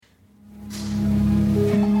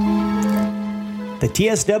The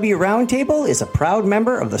TSW Roundtable is a proud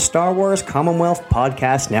member of the Star Wars Commonwealth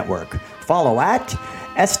Podcast Network. Follow at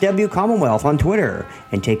SW Commonwealth on Twitter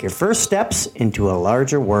and take your first steps into a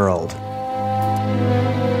larger world.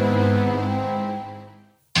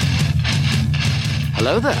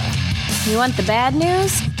 Hello there. You want the bad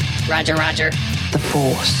news? Roger, roger. The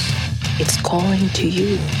Force. It's calling to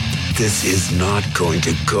you. This is not going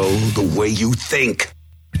to go the way you think.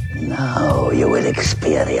 Now you will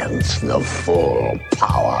experience the full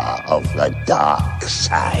power of the dark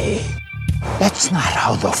side. That's not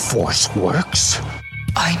how the Force works.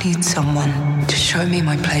 I need someone to show me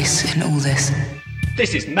my place in all this.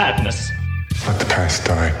 This is madness. Let the past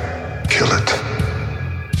die. Kill it.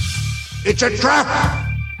 It's a trap!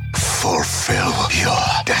 Fulfill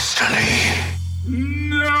your destiny.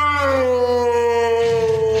 No!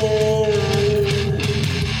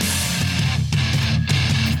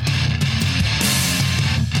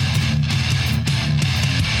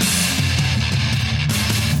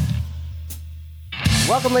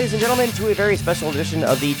 Welcome, ladies and gentlemen, to a very special edition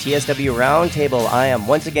of the TSW Roundtable. I am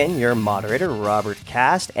once again your moderator, Robert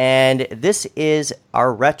Cast, and this is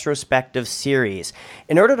our retrospective series.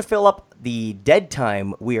 In order to fill up the dead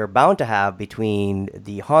time we are bound to have between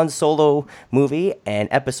the Han Solo movie and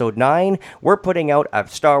Episode 9, we're putting out a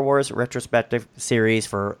Star Wars retrospective series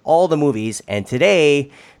for all the movies, and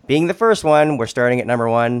today, being the first one, we're starting at number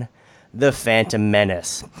 1, The Phantom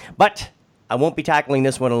Menace. But I won't be tackling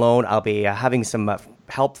this one alone. I'll be having some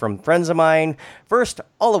help from friends of mine. First,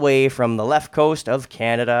 all the way from the left coast of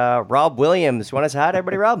Canada, Rob Williams. You want to say hi to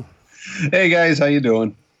everybody, Rob? Hey, guys. How you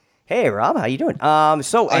doing? Hey, Rob. How you doing? I'm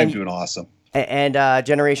doing awesome. And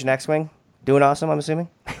Generation X-Wing? Doing awesome, I'm assuming?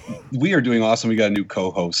 We are doing awesome. We got a new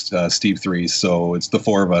co-host, Steve Threes. So it's the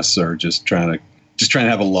four of us are just trying to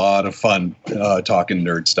have a lot of fun talking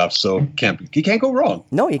nerd stuff. So you can't go wrong.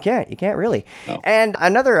 No, you can't. You can't really. No. And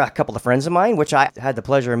another couple of friends of mine, which I had the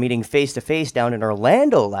pleasure of meeting face-to-face down in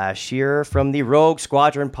Orlando last year from the Rogue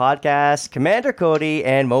Squadron podcast, Commander Cody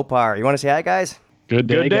and Mopar. You want to say hi, guys? Good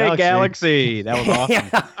day, Galaxy. That was awesome.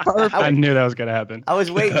 Yeah. Perfect. I knew that was going to happen. I was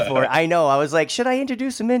waiting for it. I know. I was like, should I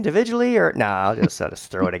introduce them individually or no? I'll just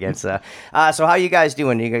throw it against. So how you guys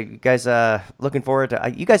doing? You guys looking forward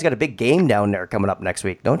to? You guys got a big game down there coming up next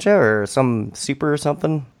week, don't you? Or some super or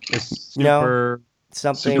something? Super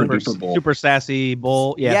sassy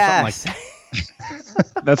bowl. Yeah, something like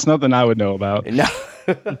that. That's nothing I would know about. No.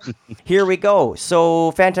 Here we go.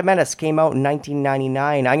 So Phantom Menace came out in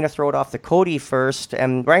 1999. I'm going to throw it off to Cody first.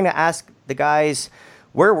 And we're going to ask the guys,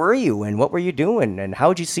 where were you and what were you doing? And how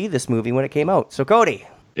did you see this movie when it came out? So Cody.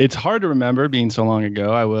 It's hard to remember being so long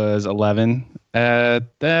ago. I was 11,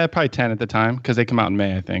 probably 10 at the time because they come out in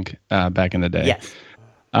May, I think, back in the day.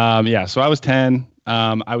 Yes. So I was 10.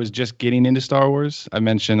 I was just getting into Star Wars. I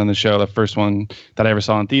mentioned on the show the first one that I ever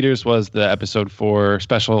saw in theaters was the Episode 4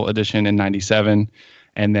 special edition in 97.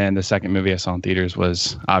 And then the second movie I saw in theaters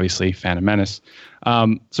was obviously Phantom Menace.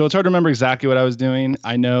 So it's hard to remember exactly what I was doing.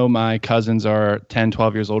 I know my cousins are 10,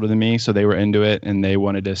 12 years older than me, so they were into it and they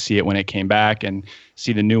wanted to see it when it came back and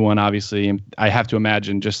see the new one, obviously. And I have to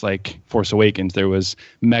imagine, just like Force Awakens, there was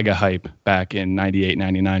mega hype back in 98,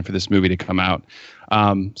 99 for this movie to come out.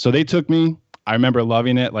 So they took me. I remember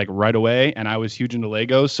loving it like right away, and I was huge into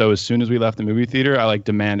Legos. So as soon as we left the movie theater, I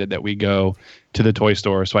demanded that we go to the toy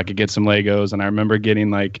store so I could get some Legos. And I remember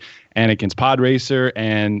getting Anakin's Pod Racer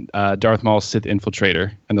and Darth Maul's Sith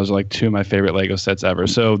Infiltrator, and those are two of my favorite Lego sets ever.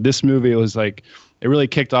 So this movie was it really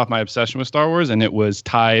kicked off my obsession with Star Wars, and it was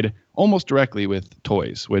tied almost directly with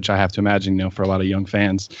toys, which I have to imagine, for a lot of young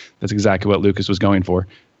fans, that's exactly what Lucas was going for.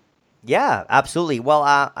 Yeah, absolutely. Well,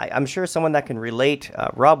 I'm sure someone that can relate,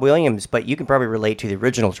 Rob Williams, but you can probably relate to the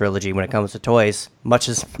original trilogy when it comes to toys, much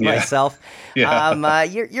as myself. Yeah.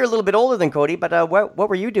 You're a little bit older than Cody, but what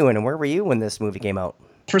were you doing and where were you when this movie came out?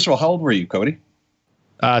 First of all, how old were you, Cody?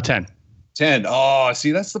 10. 10. Oh, see,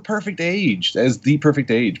 that's the perfect age. That is the perfect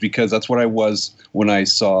age because that's what I was when I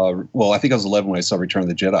saw, I think I was 11 when I saw Return of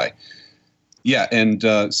the Jedi. Yeah,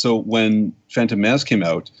 and so when Phantom Menace came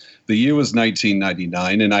out, the year was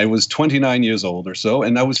 1999, and I was 29 years old or so,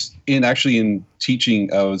 and I was in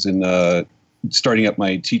teaching. I was starting up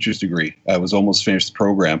my teacher's degree. I was almost finished the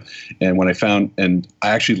program, and when I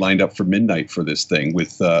actually lined up for midnight for this thing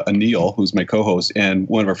with Anil, who's my co-host, and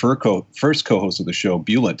one of our first co-hosts of the show,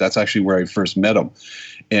 Bulent. That's actually where I first met him,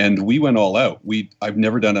 and we went all out. I've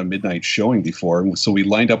never done a midnight showing before, so we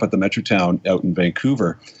lined up at the Metrotown out in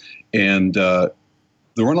Vancouver, and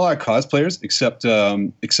there weren't a lot of cosplayers except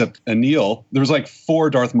Anil. There was 4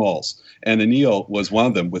 Darth Mauls, and Anil was one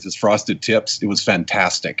of them with his frosted tips. It was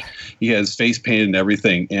fantastic. He has face paint and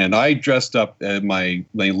everything. And I dressed up in my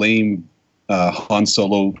lame Han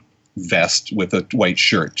Solo vest with a white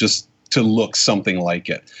shirt, just to look something like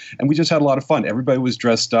it. And we just had a lot of fun. Everybody was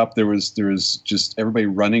dressed up. There was just everybody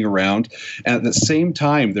running around. And at the same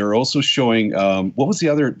time, they were also showing, what was the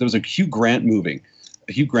other? There was a Hugh Grant movie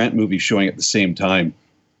showing at the same time.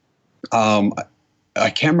 I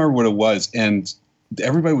can't remember what it was. And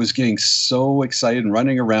everybody was getting so excited and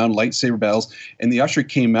running around, lightsaber battles. And the usher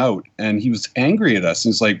came out and he was angry at us. And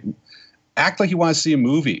was like, act like you want to see a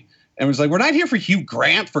movie. And was like, we're not here for Hugh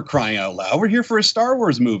Grant, for crying out loud. We're here for a Star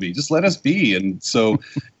Wars movie. Just let us be. And so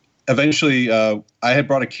eventually I had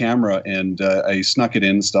brought a camera and I snuck it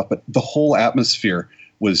in and stuff. But the whole atmosphere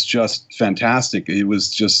was just fantastic. It was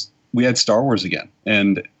just, we had Star Wars again.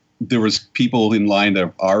 And there was people in line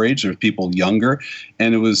of our age. There were people younger.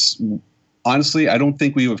 And it was, honestly, I don't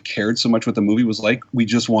think we would have cared so much what the movie was like. We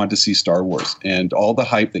just wanted to see Star Wars, and all the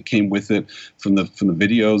hype that came with it, from the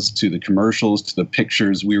videos to the commercials to the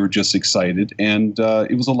pictures. We were just excited, and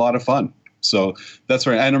it was a lot of fun. So that's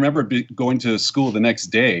right. I remember going to school the next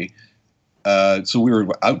day. So we were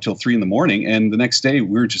out till 3 a.m, and the next day I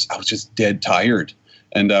was just dead tired.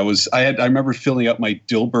 And I remember filling up my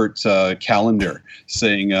Dilbert calendar,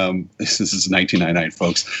 saying, "This is 1999,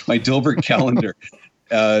 folks." My Dilbert calendar.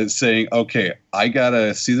 Saying, okay, I got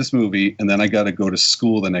to see this movie and then I got to go to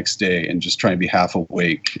school the next day and just try and be half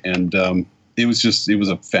awake. And it was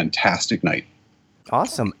a fantastic night.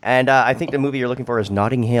 Awesome. And I think the movie you're looking for is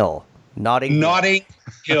Notting Hill. Notting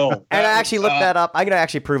Hill. And I actually looked that up. I'm going to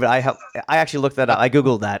actually prove it. I actually looked that up. I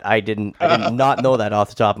Googled that. I did not know that off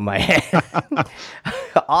the top of my head.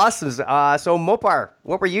 Awesome. So Mopar,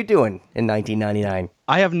 what were you doing in 1999?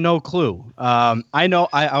 I have no clue. I know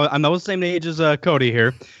I'm the same age as Cody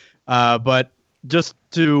here, but just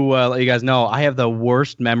to let you guys know, I have the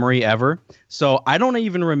worst memory ever. So I don't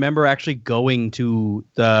even remember actually going to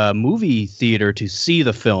the movie theater to see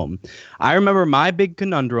the film. I remember my big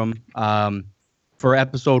conundrum for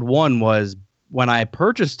episode 1 was when I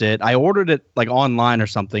purchased it. I ordered it like online or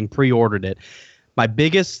something, pre-ordered it. My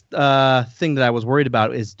biggest thing that I was worried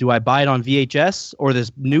about is, do I buy it on VHS or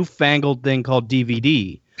this newfangled thing called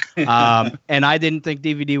DVD? And I didn't think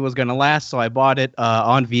DVD was going to last, so I bought it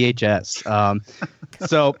on VHS.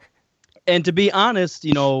 And to be honest,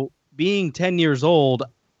 being 10 years old,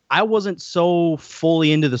 I wasn't so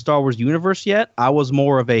fully into the Star Wars universe yet. I was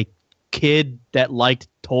more of a kid that liked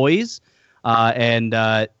toys,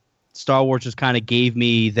 and Star Wars just kind of gave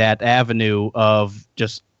me that avenue of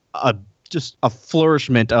just a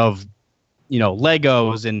flourishment of,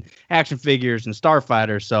 Legos and action figures and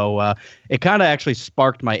Starfighter. So it kind of actually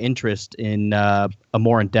sparked my interest in a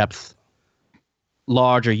more in-depth,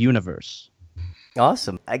 larger universe.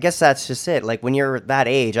 Awesome. I guess that's just it. Like when you're that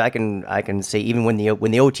age, I can say even when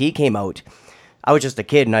the OT came out, I was just a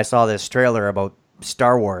kid and I saw this trailer about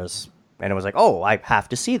Star Wars and it was like, oh, I have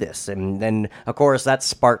to see this. And then of course that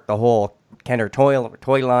sparked the whole Kenner toy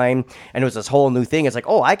line, and it was this whole new thing. It's like,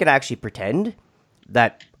 oh, I could actually pretend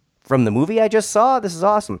that from the movie I just saw. This is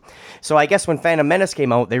awesome. So I guess when Phantom Menace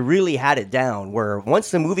came out, they really had it down where once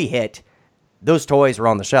the movie hit, those toys were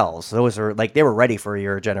on the shelves. Those were like, they were ready for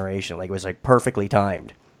your generation. Like it was like perfectly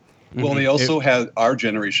timed. Well, they also had our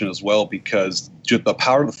generation as well, because the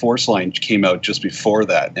Power of the Force line came out just before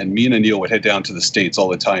that. And me and Anil would head down to the States all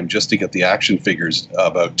the time just to get the action figures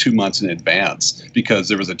about 2 months in advance, because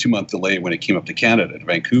there was a 2-month delay when it came up to Canada, to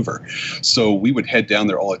Vancouver. So we would head down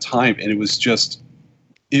there all the time. And it was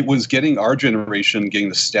getting our generation getting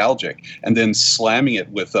nostalgic and then slamming it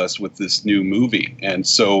with us with this new movie. And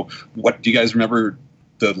so what do you guys remember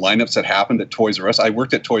the lineups that happened at Toys R Us? I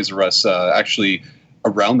worked at Toys R Us actually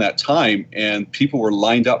around that time, and people were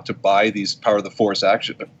lined up to buy these Power of the Force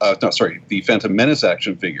the Phantom Menace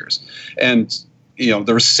action figures. And, there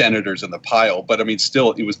were senators in the pile, but I mean,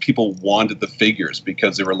 still, it was people wanted the figures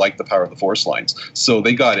because they were like the Power of the Force lines. So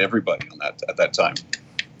they got everybody on that at that time.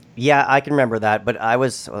 Yeah, I can remember that, but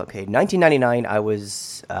 1999, I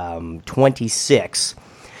was 26.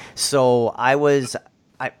 So I wouldn't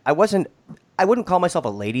call myself a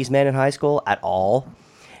ladies' man in high school at all.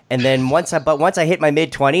 And then once I hit my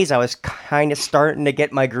mid-20s, I was kind of starting to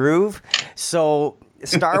get my groove. So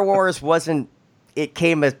Star Wars wasn't, it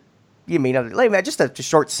came as, just a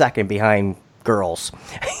short second behind girls.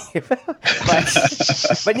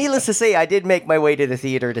 but needless to say, I did make my way to the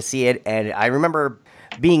theater to see it. And I remember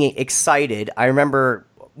being excited. I remember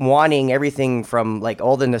wanting everything from like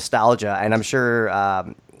all the nostalgia. And I'm sure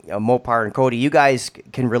Mopar and Cody, you guys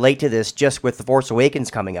can relate to this just with The Force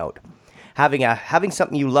Awakens coming out. Having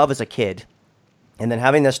something you love as a kid, and then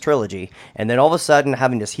having this trilogy, and then all of a sudden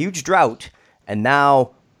having this huge drought, and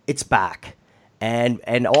now it's back.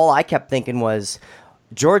 And all I kept thinking was,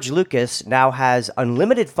 George Lucas now has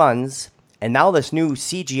unlimited funds, and now this new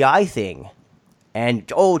CGI thing. And,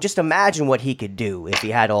 just imagine what he could do if he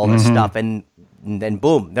had all this stuff. And then,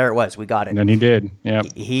 boom, there it was. We got it. And then he did. Yeah.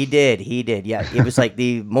 He did. Yeah. It was like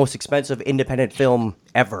the most expensive independent film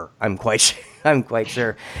ever. I'm quite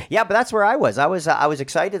sure. Yeah, but that's where I was. I was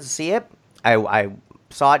excited to see it. I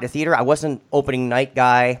saw it in the theater. I wasn't opening night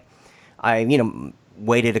guy. I,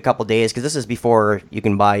 waited a couple days because this is before you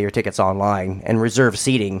can buy your tickets online and reserve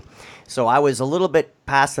seating. So I was a little bit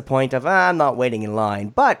past the point of I'm not waiting in line,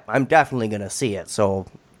 but I'm definitely going to see it. So,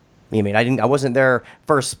 I wasn't there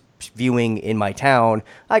first viewing in my town.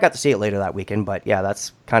 I got to see it later that weekend, but yeah,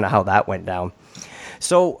 that's kind of how that went down.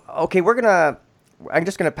 So, okay, I'm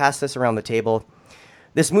just going to pass this around the table.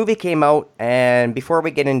 This movie came out, and before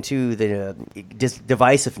we get into the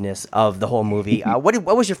divisiveness of the whole movie,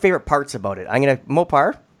 what was your favorite parts about it?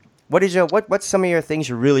 Mopar, what's some of your things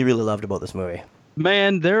you really, really loved about this movie?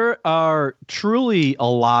 Man, there are truly a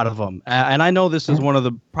lot of them. And I know this is one of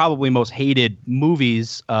the probably most hated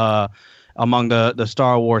movies among the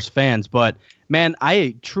Star Wars fans. But, man,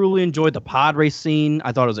 I truly enjoyed the pod race scene.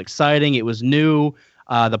 I thought it was exciting. It was new.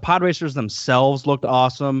 The pod racers themselves looked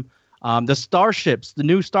awesome. The starships, the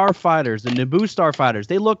new starfighters, the Naboo starfighters,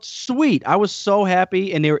 they looked sweet. I was so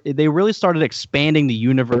happy. And they really started expanding the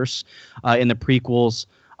universe in the prequels.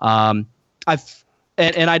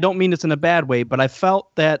 And I don't mean this in a bad way, but I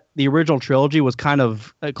felt that the original trilogy was kind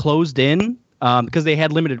of closed in because they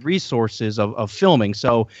had limited resources of filming.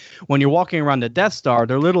 So when you're walking around the Death Star,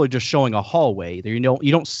 they're literally just showing a hallway. You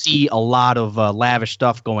don't see a lot of lavish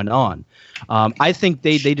stuff going on. I think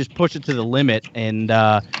they just pushed it to the limit. And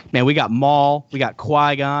man, we got Maul, we got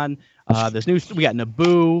Qui-Gon, we got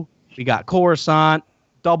Naboo, we got Coruscant,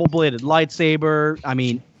 double-bladed lightsaber. I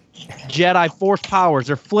mean, Jedi Force powers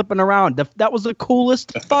are flipping around. That was the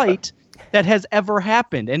coolest fight that has ever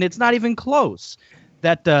happened, and it's not even close.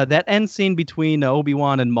 That end scene between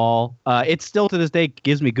Obi-Wan and Maul, it still to this day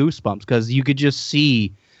gives me goosebumps because you could just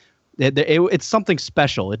see it's something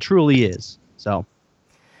special. It truly is. So,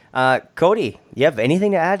 Cody, you have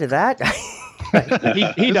anything to add to that?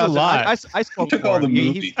 he does a lot. I spoke took all the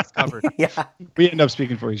movie. He's covered. Yeah. We end up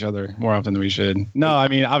speaking for each other more often than we should. No, I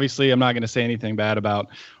mean, obviously, I'm not going to say anything bad about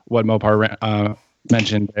what Mopar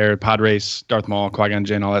mentioned there. Pod race, Darth Maul, Qui-Gon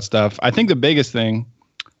Jinn, all that stuff. I think the biggest thing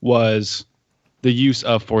was the use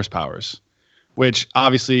of Force powers, which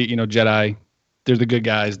obviously, Jedi, they're the good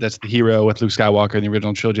guys. That's the hero with Luke Skywalker in the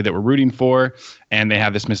original trilogy that we're rooting for. And they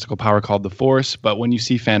have this mystical power called the Force. But when you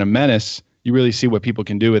see Phantom Menace, you really see what people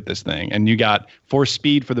can do with this thing. And you got Force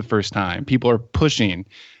speed for the first time. People are pushing.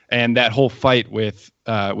 And that whole fight with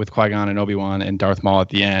Qui-Gon and Obi-Wan and Darth Maul at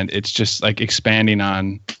the end, it's just like expanding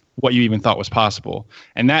on what you even thought was possible.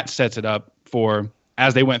 And that sets it up for,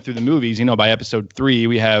 as they went through the movies, by episode 3,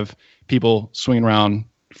 we have people swinging around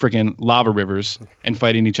freaking lava rivers and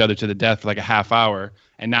fighting each other to the death for like a half hour.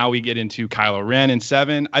 And now we get into Kylo Ren in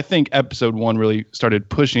 7. I think episode 1 really started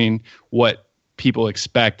pushing what people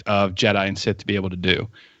expect of Jedi and Sith to be able to do.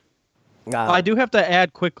 I do have to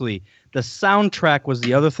add quickly, the soundtrack was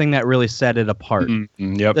the other thing that really set it apart.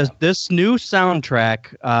 Mm-hmm. Yep. This new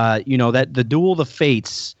soundtrack, that the Duel of the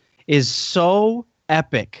Fates is so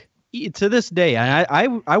epic to this day.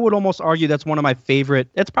 I would almost argue that's one of my favorite.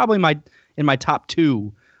 That's probably in my top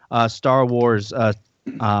 2 Star Wars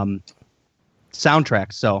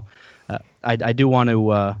soundtracks. So I do want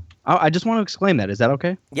to. I just want to exclaim that. Is that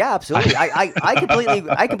okay? Yeah, absolutely. I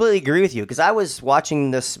completely agree with you because I was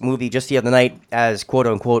watching this movie just the other night as quote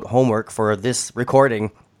unquote homework for this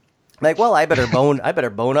recording. Like, well, I better bone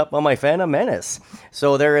up on my Phantom Menace.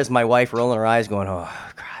 So there is my wife rolling her eyes, going, "Oh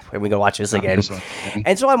God, when are we gonna watch this again?"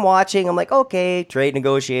 And so I'm watching. I'm like, okay, trade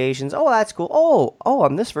negotiations. Oh, that's cool. Oh,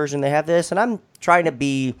 on this version they have this, and I'm trying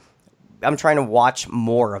to watch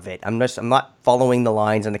more of it. I'm not following the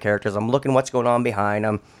lines and the characters. I'm looking what's going on behind.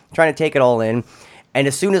 I'm trying to take it all in. And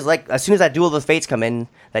as soon as that Duel of the Fates come in,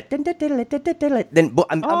 that then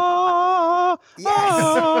I'm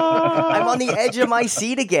on the edge of my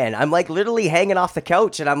seat again. I'm like literally hanging off the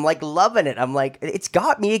couch and I'm like loving it. I'm like, it's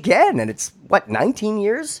got me again. And it's 19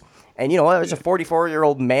 years? And I was a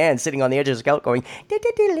 44-year-old man sitting on the edge of his couch going, like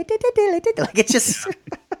it's just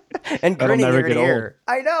and grinning ear to ear.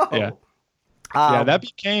 I know. Yeah. That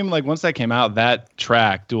became like, once that came out, that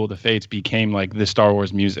track Duel of the Fates became like the Star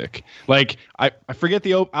Wars music. Like I forget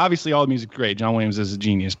obviously all the music's great. John Williams is a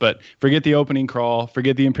genius, but forget the opening crawl,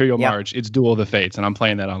 forget the Imperial March. It's Duel of the Fates, and I'm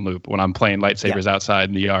playing that on loop when I'm playing lightsabers outside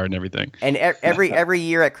in the yard and everything. And every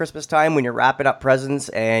year at Christmas time when you're wrapping up presents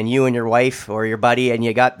and you and your wife or your buddy and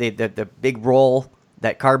you got the big roll,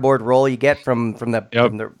 that cardboard roll you get from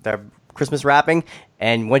the Christmas wrapping,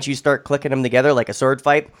 and once you start clicking them together like a sword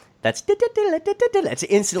fight, that's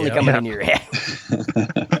instantly coming into your head.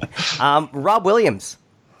 Rob Williams,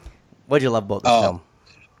 what'd you love about this film?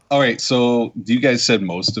 All right, so you guys said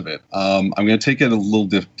most of it. I'm going to take it a little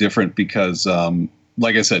different because,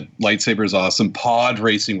 like I said, lightsaber is awesome. Pod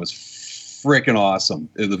racing was freaking awesome.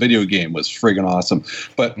 The video game was friggin' awesome.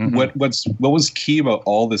 But what was key about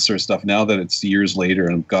all this sort of stuff, now that it's years later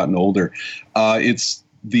and I've gotten older, it's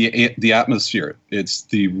the atmosphere. It's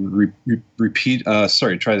the repeat.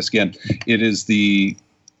 Sorry, try this again. It is the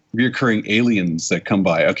reoccurring aliens that come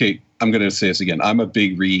by. Okay, I'm going to say this again. I'm a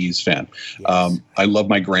big Reese fan. Yes. I love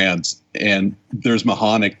my Grands, and there's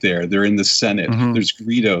Mahonic there. They're in the Senate. There's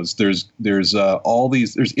Greedos. There's all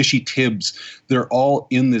these. There's Ishi Tibbs. They're all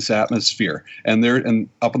in this atmosphere, and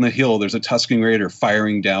up on the hill. There's a Tusken Raider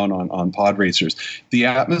firing down on pod racers. The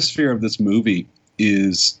atmosphere of this movie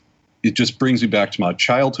it just brings me back to my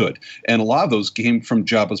childhood, and a lot of those came from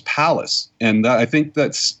Jabba's palace, and I think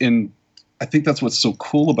that's what's so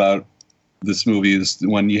cool about this movie is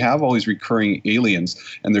when you have all these recurring aliens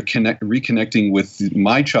and they're reconnecting with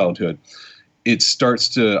my childhood. I start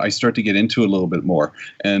to get into it a little bit more,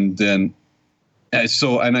 and then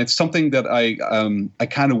and it's something that I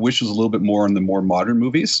kind of wish was a little bit more in the more modern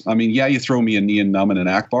movies. I mean, yeah, you throw me a Nien Nunb and an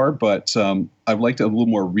Akbar, but I've liked a little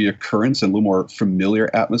more reoccurrence and a little more familiar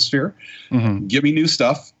atmosphere. Give me new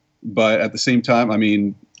stuff, but at the same time,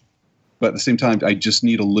 I just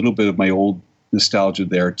need a little bit of my old nostalgia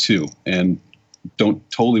there too, and don't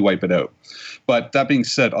totally wipe it out. But that being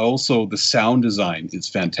said, also the sound design is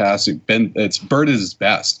fantastic. Bert is his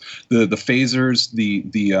best. The phasers, the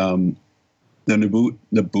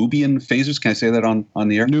Nubian phasers. Can I say that on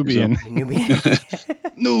the air? Nubian. Nubian.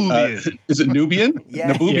 Is it Nubian?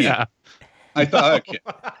 Yeah. Nabubian. Yeah. I thought, okay.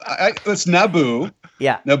 It's Naboo.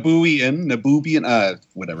 Yeah. Nabubian,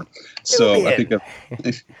 whatever. So Nubian. I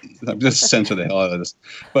think I'm just censor the hell out of this.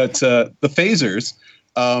 But the phasers,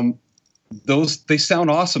 they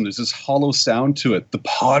sound awesome. There's this hollow sound to it. The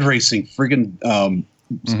pod racing, friggin'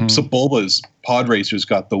 Sebulba's pod racers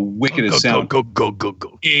got the wickedest sound. Go.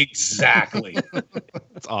 Exactly.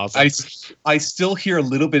 That's awesome. I still hear a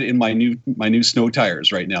little bit in my new snow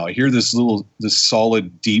tires right now. I hear this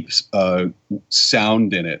solid, deep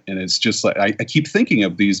sound in it, and it's just like I keep thinking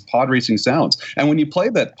of these pod racing sounds. And when you play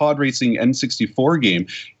that pod racing N64 game,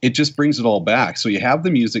 it just brings it all back. So you have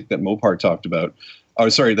the music that Mopar talked about.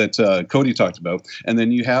 That Cody talked about. And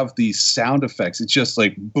then you have these sound effects. It's just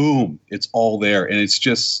like, boom, it's all there. And it's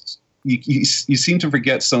just, you seem to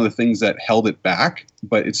forget some of the things that held it back,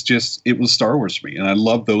 but it was Star Wars for me. And I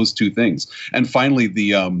love those two things. And finally,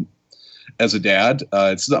 as a dad,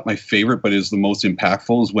 it's not my favorite, but is the most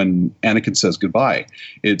impactful is when Anakin says goodbye.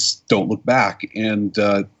 It's don't look back. And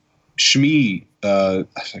Shmi, I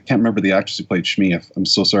can't remember the actress who played Shmi. I'm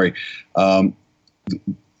so sorry.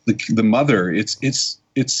 The mother, it's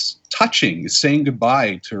touching. It's saying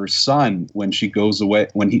goodbye to her son when she goes away,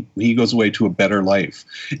 when he goes away to a better life.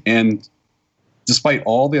 And despite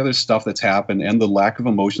all the other stuff that's happened and the lack of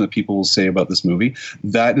emotion that people will say about this movie,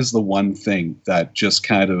 that is the one thing that just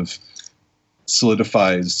kind of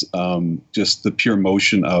solidifies just the pure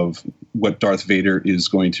emotion of what Darth Vader is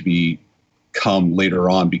going to become later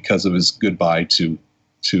on because of his goodbye to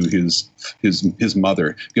his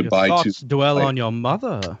mother. Goodbye your to thoughts dwell on your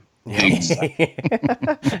mother. Exactly.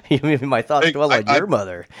 My thoughts dwell on your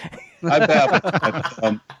mother. I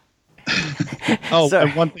babble.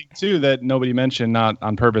 And one thing too that nobody mentioned, not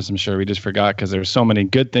on purpose, I'm sure we just forgot because there's so many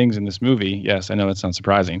good things in this movie. Yes, I know that sounds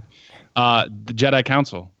surprising. The Jedi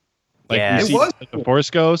Council. We see the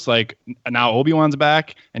Force Ghost. Like now Obi-Wan's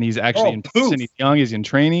back and he's actually in person. He's young. He's in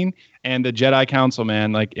training. And the Jedi Council,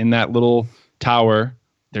 man, like in that little tower,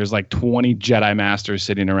 there's like 20 Jedi Masters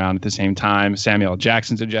sitting around at the same time. Samuel L.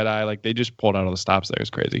 Jackson's a Jedi. Like they just pulled out all the stops there. It's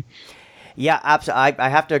crazy. Yeah, absolutely. I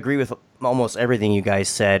have to agree with almost everything you guys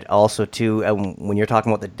said. Also, too, when you're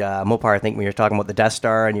talking about the Mopar, I think when you're talking about the Death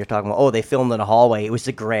Star and you're talking about they filmed in a hallway. It was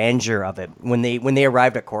the grandeur of it when they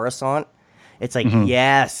arrived at Coruscant. It's like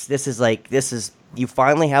yes, this is you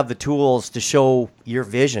finally have the tools to show your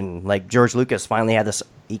vision. Like George Lucas finally had this.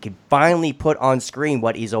 He could finally put on screen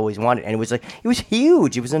what he's always wanted, and it was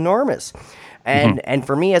huge. It was enormous, and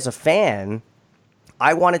for me as a fan,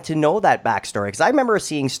 I wanted to know that backstory because I remember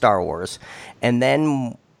seeing Star Wars, and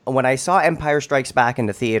then when I saw Empire Strikes Back in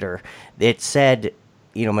the theater, it said,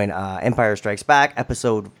 Empire Strikes Back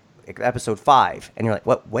episode 5, and you're like,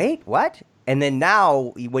 what? Wait, what? And then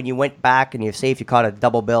now, when you went back and if you caught a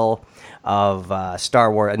double bill of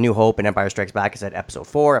Star Wars, A New Hope, and Empire Strikes Back, is at episode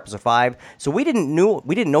 4, episode 5. So we didn't know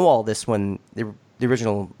all this when the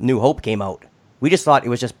original New Hope came out. We just thought it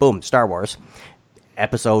was just boom, Star Wars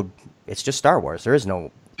episode. It's just Star Wars. There is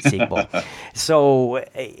no sequel. So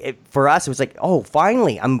for us, it was like, oh,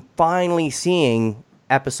 finally, I'm finally seeing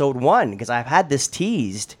episode 1 because I've had this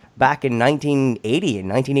teased back in 1980 and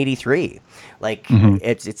 1983. Like I'm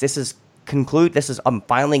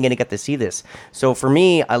finally going to get to see this. So for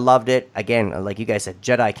me, I loved it. Again, like you guys said,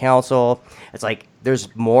 Jedi Council. It's like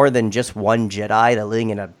there's more than just one Jedi that living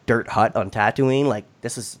in a dirt hut on Tatooine. Like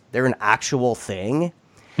they're an actual thing.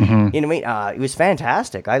 Mm-hmm. You know what I mean? It was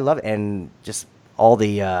fantastic. I love it. And just all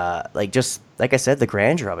the, like I said, the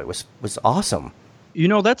grandeur of it was awesome. You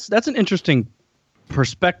know, that's an interesting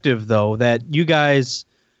perspective, though, that you guys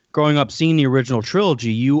growing up seeing the original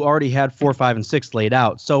trilogy, you already had 4, 5, and 6 laid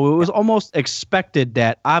out. So it was almost expected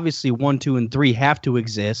that obviously 1, 2, and 3 have to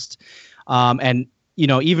exist. And, you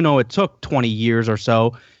know, even though it took 20 years or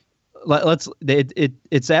so,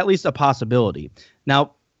 it's at least a possibility.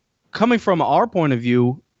 Now, coming from our point of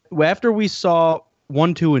view, after we saw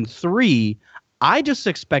 1, 2, and 3, I just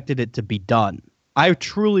expected it to be done. I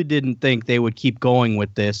truly didn't think they would keep going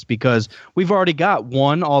with this because we've already got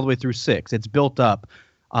 1 all the way through 6. It's built up.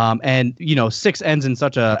 And, you know, 6 ends in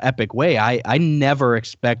such a epic way. I never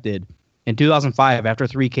expected in 2005, after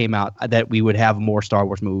 3 came out, that we would have more Star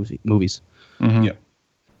Wars movies. Mm-hmm. Yeah.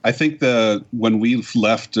 I think when we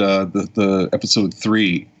left the episode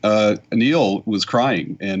 3, Neil was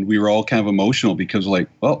crying and we were all kind of emotional because like,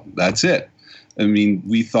 well, that's it. I mean,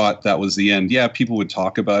 we thought that was the end. Yeah, people would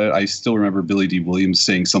talk about it. I still remember Billy D. Williams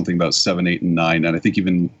saying something about 7, 8, and 9. And I think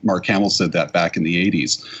even Mark Hamill said that back in the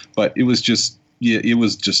 80s. But it was just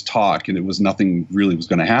talk and it was nothing really was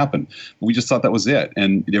going to happen. We just thought that was it.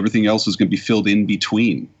 And everything else was going to be filled in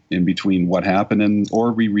between what happened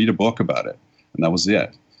or we read a book about it. And that was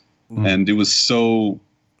it. Mm-hmm. And it was so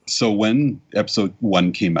when episode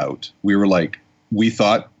 1 came out, we were like, we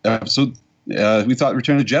thought Return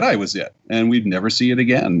of the Jedi was it, and we'd never see it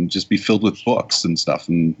again, just be filled with books and stuff,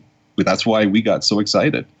 and that's why we got so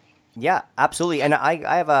excited. Yeah, absolutely. And I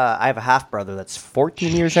have a half brother that's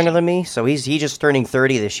 14 years younger than me, so he's just turning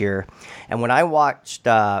 30 this year. And when I watched,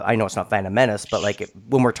 I know it's not Phantom Menace, but like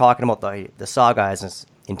when we're talking about the saga as its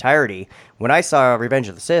entirety, when I saw Revenge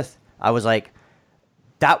of the Sith, I was like,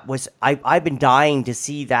 I've been dying to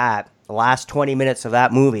see that the last 20 minutes of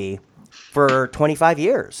that movie for 25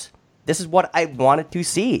 years. This is what I wanted to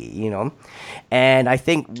see, you know? And I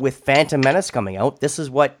think with Phantom Menace coming out, this is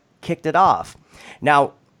what kicked it off.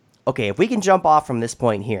 Now, okay, if we can jump off from this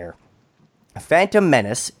point here, Phantom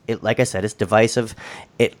Menace, like I said, it's divisive.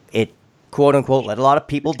 It quote unquote let a lot of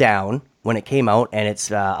people down when it came out, and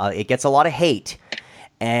it gets a lot of hate.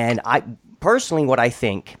 And I personally, what I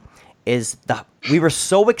think is we were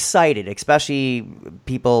so excited, especially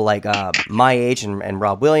people like my age and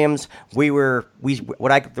Rob Williams. We're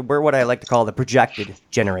what I like to call the projected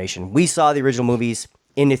generation. We saw the original movies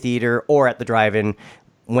in the theater or at the drive-in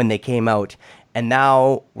when they came out, and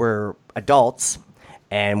now we're adults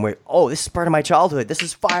and this is part of my childhood. This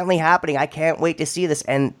is finally happening. I can't wait to see this.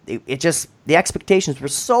 And it just, the expectations were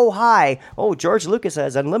so high. Oh, George Lucas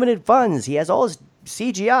has unlimited funds. He has all his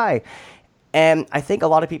CGI. And I think a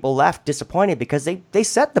lot of people left disappointed because they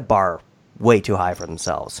set the bar way too high for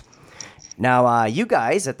themselves. Now, you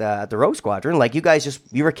guys at the Rogue Squadron, like you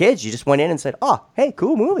were kids. You just went in and said, oh, hey,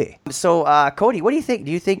 cool movie. So, Cody, what do you think?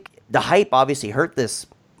 Do you think the hype obviously hurt this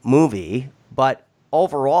movie? But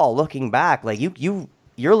overall, looking back, like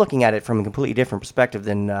you're looking at it from a completely different perspective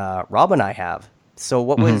than Rob and I have. So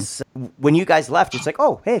what was, when you guys left, it's like,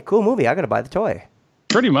 oh, hey, cool movie. I got to buy the toy.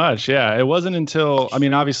 Pretty much, yeah. It wasn't until,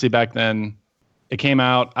 obviously back then, it came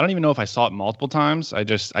out. I don't even know if I saw it multiple times. I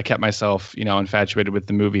kept myself, infatuated with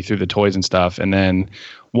the movie through the toys and stuff. And then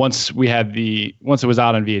once it was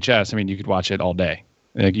out on VHS, you could watch it all day.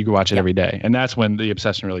 Like you could watch it every day. And that's when the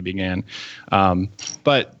obsession really began.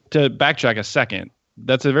 But to backtrack a second,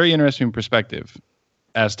 that's a very interesting perspective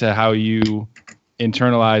as to how you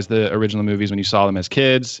internalize the original movies when you saw them as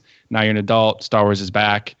kids. Now you're an adult. Star Wars is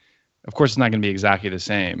back. Of course, it's not going to be exactly the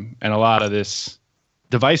same. And a lot of this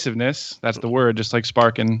divisiveness, that's the word, just like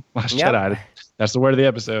Spark and Last Jedi. That's the word of the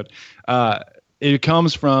episode. It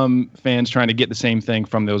comes from fans trying to get the same thing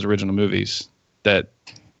from those original movies, that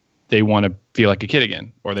they want to feel like a kid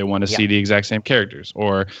again, or they want to see the exact same characters,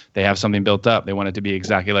 or they have something built up. They want it to be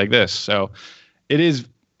exactly like this. So it is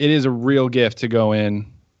a real gift to go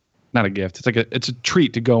in. Not a gift. It's a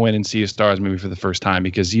treat to go in and see a Star Wars movie for the first time,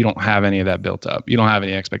 because you don't have any of that built up. You don't have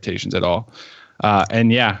any expectations at all.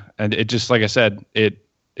 And it just, like I said, it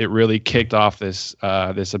really kicked off this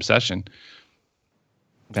obsession.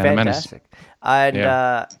 Fantastic. And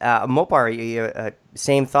Mopar, you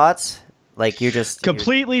same thoughts? Like you're just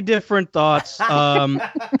completely different thoughts.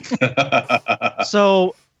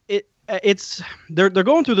 So it's they're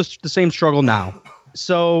going through the same struggle now.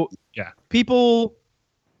 So yeah, people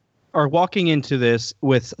are walking into this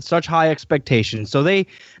with such high expectations. So they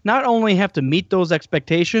not only have to meet those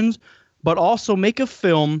expectations, but also make a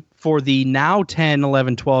film for the now 10,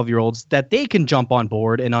 11, 12-year-olds that they can jump on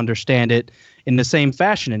board and understand it in the same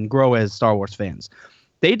fashion and grow as Star Wars fans.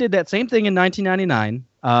 They did that same thing in 1999.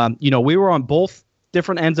 We were on both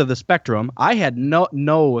different ends of the spectrum. I had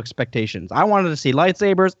no expectations. I wanted to see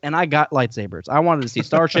lightsabers, and I got lightsabers. I wanted to see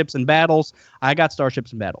starships and battles. I got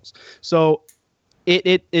starships and battles. So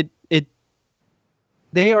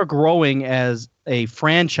they are growing as a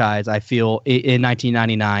franchise, I feel, in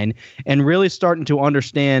 1999, and really starting to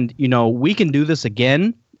understand, we can do this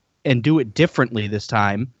again and do it differently this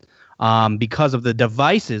time. Because of the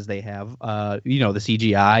devices they have, the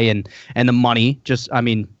CGI and the money,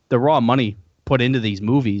 the raw money put into these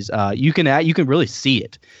movies, you can really see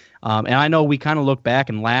it. And I know we kind of look back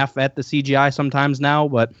and laugh at the CGI sometimes now,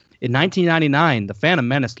 but in 1999, The Phantom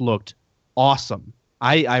Menace looked awesome.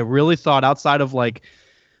 I really thought, outside of like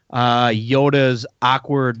Yoda's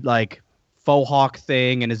awkward like faux hawk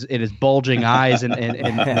thing and his bulging eyes and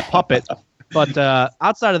the puppet, but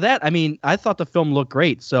outside of that, I thought the film looked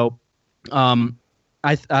great. So.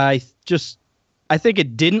 I think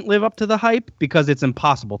it didn't live up to the hype because it's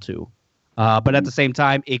impossible to. But at the same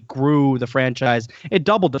time, it grew the franchise. It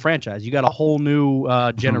doubled the franchise. You got a whole new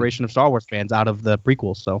generation of Star Wars fans out of the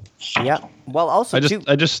prequels. So yeah. Well, also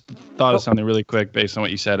I just thought of something really quick based on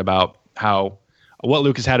what you said about what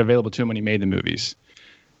Lucas had available to him when he made the movies.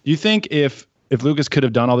 Do you think if Lucas could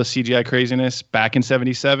have done all the CGI craziness back in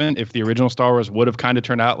 '77, if the original Star Wars would have kind of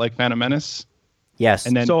turned out like Phantom Menace? Yes.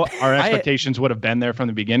 And then our expectations would have been there from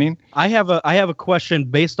the beginning. I have a question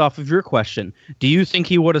based off of your question. Do you think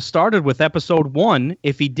he would have started with episode 1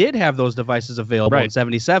 if he did have those devices available in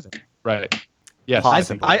 77? Right. Yes.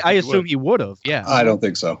 I assume he would have. Yeah. I don't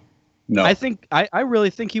think so. No. I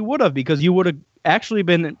really think he would have, because you would have actually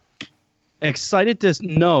been excited to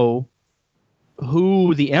know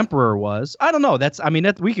who the Emperor was. I don't know.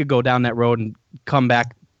 We could go down that road and come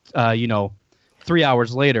back 3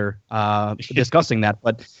 hours later discussing that.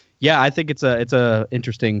 But yeah, I think it's a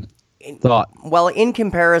interesting thought. Well, in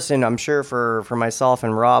comparison, I'm sure for myself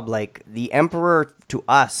and Rob, like the Emperor to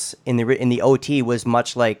us in the OT was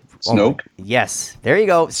much like Snoke. Yes, there you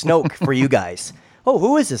go, Snoke for you guys. Oh,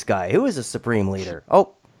 who is this guy? Who is the Supreme Leader?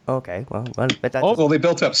 Oh, okay. Well, they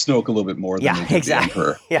built up Snoke a little bit more than exactly. the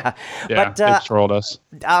Emperor. Yeah, but they trolled us.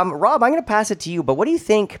 Rob, I'm going to pass it to you. But what do you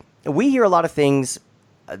think? We hear a lot of things.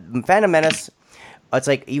 Phantom Menace. It's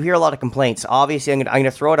like you hear a lot of complaints. Obviously, I'm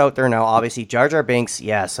gonna throw it out there now. Obviously, Jar Jar Binks,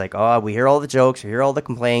 yes, like we hear all the jokes, we hear all the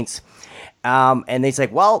complaints, and it's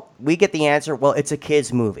like, well, we get the answer. Well, it's a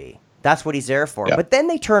kids' movie. That's what he's there for. Yeah. But then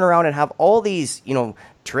they turn around and have all these,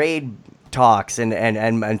 trade talks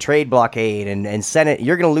and trade blockade and Senate.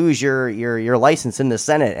 You're gonna lose your license in the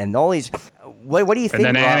Senate and all these. What do you think?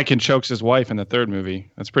 And then Rob? Anakin chokes his wife in the third movie.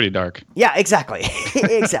 That's pretty dark. Yeah, exactly.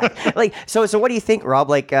 Exactly. Like, so what do you think,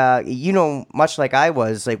 Rob? Like, much like I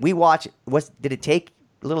was, like, we watch. Did it take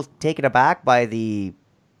a little taken aback by the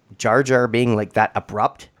Jar Jar being like that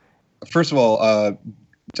abrupt? First of all, I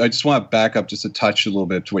just want to back up just a touch a little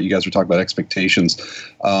bit to what you guys were talking about expectations.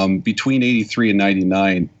 Between 83 and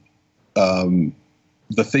 99,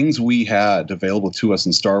 the things we had available to us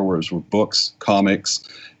in Star Wars were books, comics,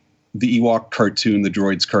 the Ewok cartoon, the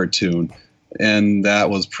Droids cartoon, and that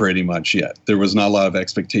was pretty much it. There was not a lot of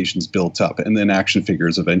expectations built up, and then action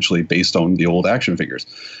figures eventually based on the old action figures.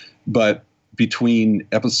 But between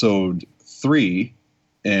episode 3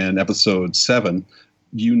 and episode 7,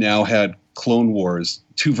 you now had Clone Wars,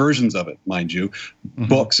 2 versions of it, mind you,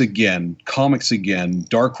 books again, comics again,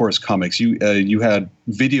 Dark Horse comics. You had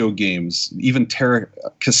video games, even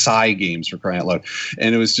Kasai games, for crying out loud.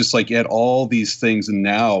 And it was just like you had all these things, and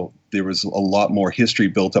now there was a lot more history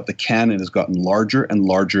built up. The canon has gotten larger and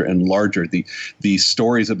larger and larger. The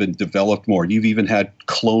stories have been developed more. You've even had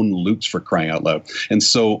clone Lukes, for crying out loud. And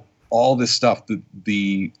so all this stuff,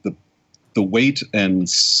 the weight and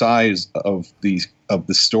size of the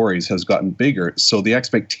stories has gotten bigger, so the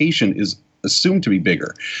expectation is assumed to be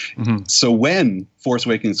bigger. So when Force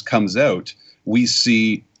Awakens comes out, we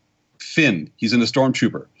see Finn. He's in a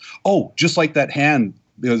stormtrooper. Oh, just like that hand,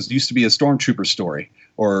 used to be a stormtrooper story,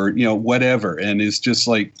 or whatever. And it's just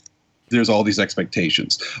like there's all these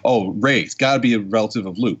expectations. Oh, Rey's got to be a relative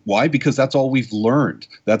of Luke. Why? Because that's all we've learned.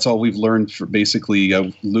 That's all we've learned. For basically,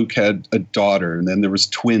 Luke had a daughter, and then there was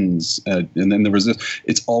twins, and then there was this.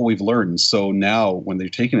 It's all we've learned. So now, when they're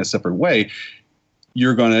taking a separate way,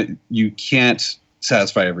 you can't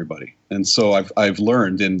satisfy everybody. And so I've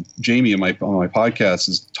learned, and Jamie on my podcast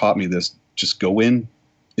has taught me this: just go in.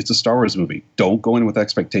 It's a Star Wars movie. Don't go in with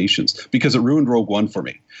expectations, because it ruined Rogue One for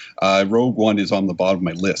me. Rogue One is on the bottom of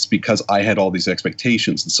my list because I had all these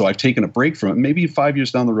expectations. And so I've taken a break from it. Maybe 5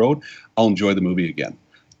 years down the road, I'll enjoy the movie again.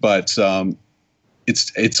 But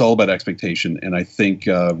it's all about expectation. And I think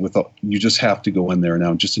you just have to go in there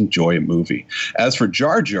now and just enjoy a movie. As for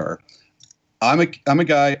Jar Jar, I'm a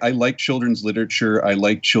guy, I like children's literature. I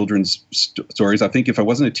like children's stories. I think if I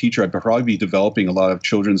wasn't a teacher, I'd probably be developing a lot of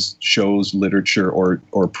children's shows, literature,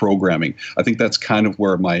 or programming. I think that's kind of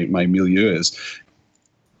where my milieu is.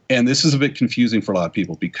 And this is a bit confusing for a lot of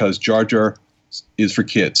people because Jar Jar is for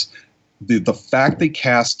kids. The fact they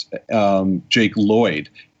cast Jake Lloyd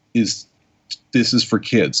is for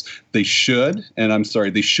kids. They should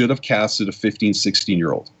have casted a 15,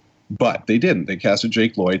 16-year-old. But they didn't. They casted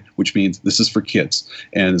Jake Lloyd, which means this is for kids.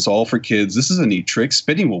 And it's all for kids. This is a neat trick.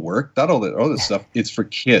 Spitting will work. All this stuff. It's for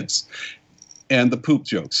kids. And the poop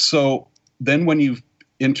jokes. So then when you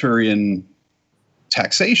enter in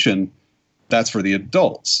taxation, that's for the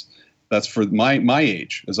adults. That's for my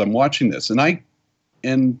age as I'm watching this. And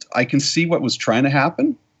I can see what was trying to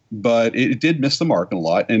happen, but it did miss the mark a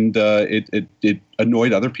lot. And it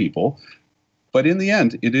annoyed other people. But in the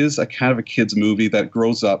end, it is a kind of a kid's movie that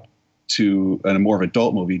grows up to a more of an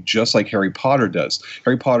adult movie, just like Harry Potter does.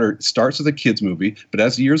 Harry Potter starts as a kid's movie, but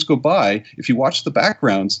as the years go by, if you watch the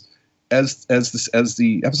backgrounds, as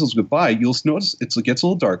the episodes go by, you'll notice it gets a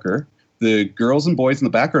little darker. The girls and boys in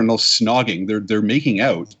the background are all snogging. They're making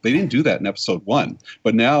out. They didn't do that in episode 1,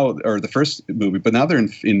 but now, or the first movie, but now they're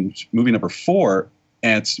in movie number 4,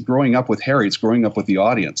 and it's growing up with Harry. It's growing up with the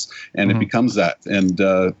audience, and it becomes that.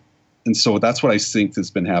 And so that's what I think has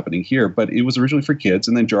been happening here. But it was originally for kids,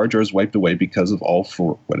 and then Jar Jar is wiped away because of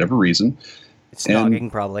for whatever reason. It's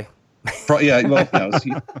snogging, probably. Yeah, well, no,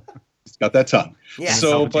 he's got that tongue. Yeah.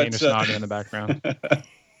 So, but snogging in the background.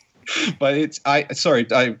 But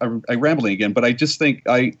I'm rambling again. But I just think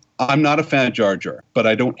I'm not a fan of Jar Jar, but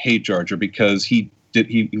I don't hate Jar Jar because he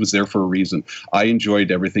was there for a reason. I enjoyed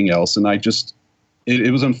everything else, and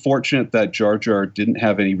it was unfortunate that Jar Jar didn't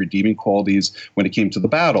have any redeeming qualities when it came to the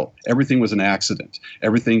battle. Everything was an accident.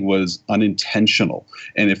 Everything was unintentional.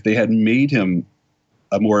 And if they had made him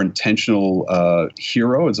a more intentional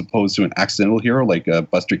hero as opposed to an accidental hero like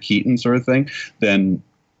Buster Keaton sort of thing, then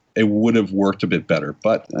it would have worked a bit better.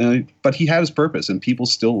 But he had his purpose, and people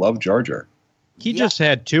still love Jar Jar. He just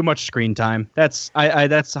had too much screen time. That's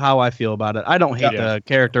how I feel about it. I don't hate the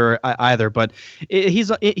character either, but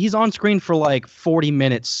he's on screen for like 40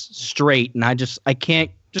 minutes straight, and I can't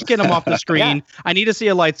just get him off the screen. Yeah. I need to see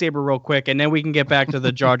a lightsaber real quick, and then we can get back to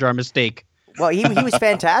the Jar Jar mistake. Well, he was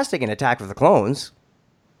fantastic in Attack of the Clones.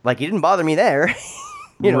 Like, he didn't bother me there.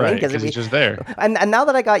 Right, because he's just there. And now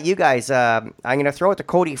that I got you guys, I'm going to throw it to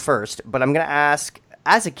Cody first, but I'm going to ask,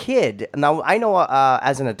 as a kid, now I know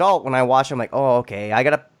as an adult, when I watch, I'm like, oh, okay, I got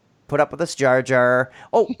to put up with this Jar Jar.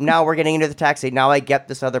 Oh, now we're getting into the taxi. Now I get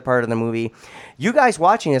this other part of the movie. You guys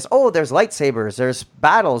watching this, oh, there's lightsabers, there's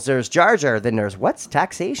battles, there's Jar Jar, then there's what's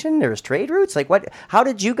taxation, there's trade routes? Like, what? How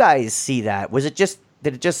did you guys see that?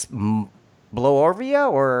 Did it just blow over you,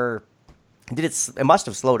 or it must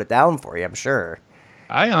have slowed it down for you, I'm sure.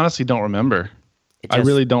 I honestly don't remember. I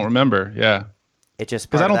really don't remember. Yeah. It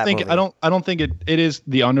just because I don't think it is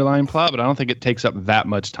the underlying plot, but I don't think it takes up that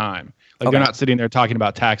much time. Like they're not sitting there talking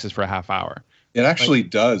about taxes for a half hour. It actually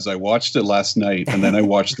does. I watched it last night, and then I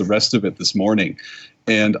watched the rest of it this morning,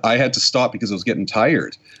 and I had to stop because I was getting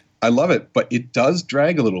tired. I love it, but it does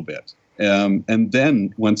drag a little bit. And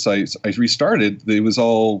then once I restarted,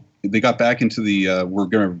 they got back into the we're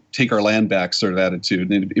going to take our land back sort of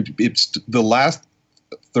attitude. And it's the last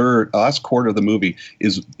quarter of the movie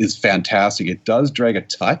is fantastic. It does drag a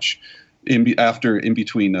touch in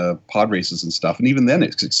between pod races and stuff, and even then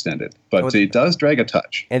it's extended, but it does drag a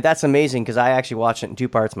touch. And that's amazing because I actually watched it in 2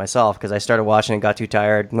 parts myself because I started watching it, got too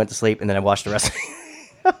tired, went to sleep, and then I watched the rest.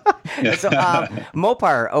 So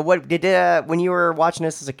Mopar, what did when you were watching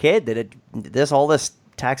this as a kid? Did all this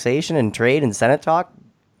taxation and trade and Senate talk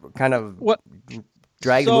kind of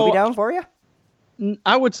drag the movie down for you?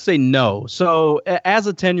 I would say no. So as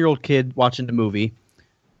a 10-year-old kid watching the movie,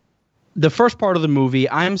 the first part of the movie,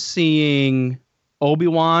 I'm seeing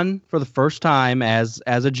Obi-Wan for the first time as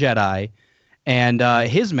a Jedi and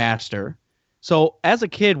his master. So as a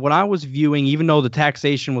kid, when I was viewing, even though the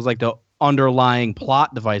taxation was like the underlying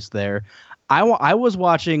plot device there, I was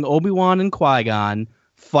watching Obi-Wan and Qui-Gon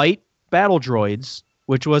fight battle droids,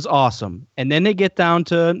 which was awesome. And then they get down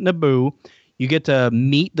to Naboo. You get to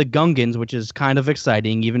meet the Gungans, which is kind of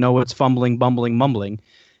exciting, even though it's fumbling, bumbling, mumbling.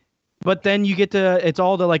 But then you get to, it's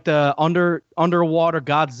all the like the underwater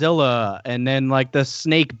Godzilla and then like the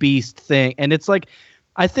snake beast thing. And it's like,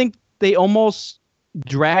 I think they almost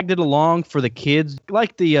dragged it along for the kids,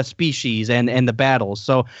 like the species and the battles.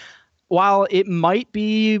 So while it might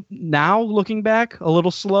be now looking back a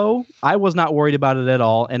little slow, I was not worried about it at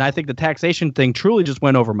all. And I think the taxation thing truly just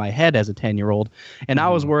went over my head as a 10-year-old. And I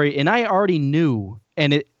was worried, and I already knew,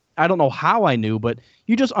 and I don't know how I knew, but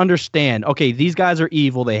you just understand, okay, these guys are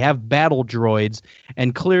evil. They have battle droids,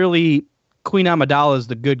 and clearly Queen Amidala is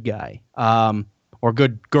the good guy, or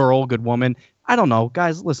good girl, good woman. I don't know,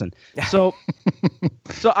 guys. Listen. So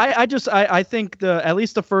I think at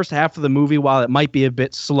least the first half of the movie, while it might be a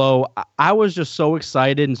bit slow, I was just so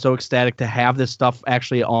excited and so ecstatic to have this stuff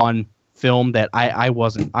actually on film that I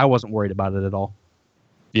wasn't worried about it at all.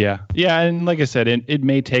 Yeah, and like I said, it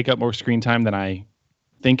may take up more screen time than I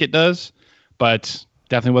think it does, but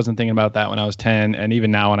definitely wasn't thinking about that when I was 10, and even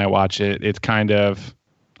now when I watch it, it's kind of,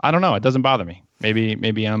 I don't know, it doesn't bother me.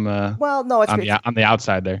 Maybe I'm well, no, it's on the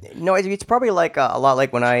outside there. No, it's probably like a lot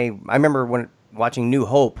like when I remember when watching New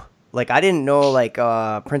Hope. Like I didn't know like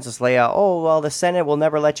Princess Leia. Oh well, the Senate will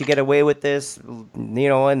never let you get away with this,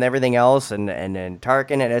 and everything else, and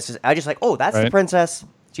Tarkin, and it's just, I just like, oh, that's the princess.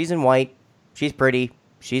 She's in white. She's pretty.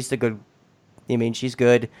 She's the good. She's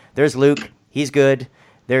good. There's Luke. He's good.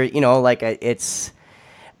 There, it's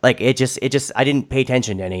like it just I didn't pay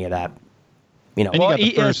attention to any of that. Well,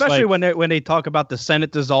 especially when they talk about the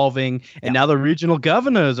Senate dissolving and now the regional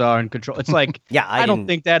governors are in control. It's like, I don't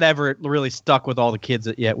think that ever really stuck with all the kids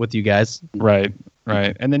yet with you guys. Right.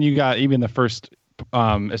 And then you got even the first,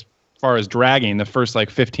 as far as dragging, the first like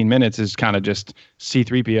 15 minutes is kind of just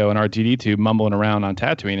C-3PO and R2-D2 mumbling around on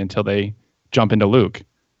Tatooine until they jump into Luke.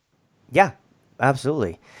 Yeah,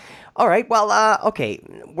 absolutely. All right. Well, okay.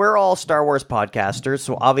 We're all Star Wars podcasters,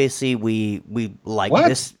 so obviously we like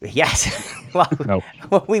this. Yes.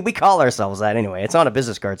 Well, we call ourselves that anyway. It's on a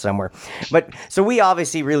business card somewhere. But so we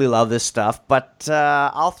obviously really love this stuff. But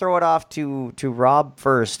I'll throw it off to Rob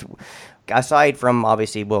first. Aside from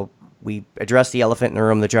obviously, we addressed the elephant in the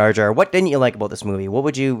room, the Jar Jar. What didn't you like about this movie?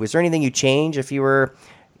 Was there anything you change if you're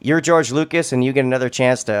George Lucas and you get another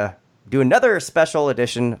chance to do another special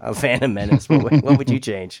edition of Phantom Menace? What would you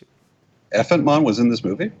change? Effant Mon was in this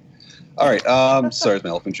movie? All right. Sorry, it's my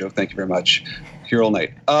elephant joke. Thank you very much. Here all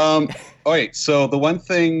night. All right. So the one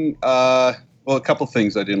thing, a couple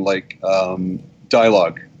things I didn't like.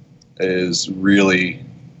 Dialogue is really,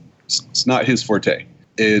 it's not his forte.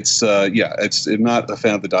 I'm not a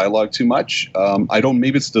fan of the dialogue too much.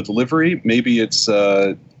 Maybe it's the delivery. Maybe it's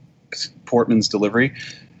Portman's delivery.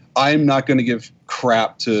 I'm not going to give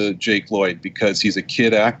crap to Jake Lloyd because he's a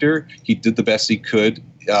kid actor. He did the best he could.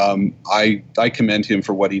 I commend him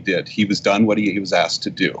for what he did. He was done what he was asked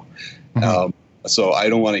to do. So I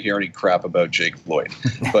don't want to hear any crap about Jake Lloyd,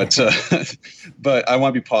 but I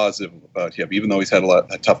want to be positive about him, even though he's had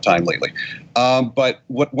a tough time lately. But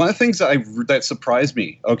one of the things that surprised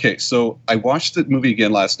me. Okay, so I watched the movie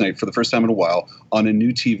again last night for the first time in a while on a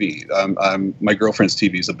new TV. My girlfriend's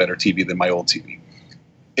TV is a better TV than my old TV.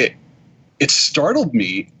 It startled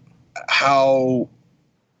me how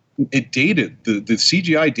it dated. The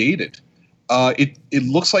CGI dated. It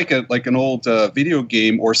looks like an old video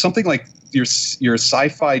game or something like your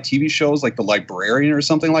sci-fi TV shows like The Librarian or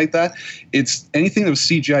something like that. It's anything that was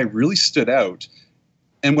CGI really stood out.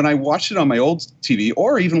 And when I watched it on my old TV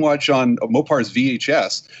or even watch on Mopar's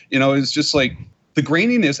VHS, it's just like the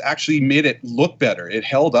graininess actually made it look better. It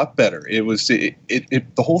held up better. It was the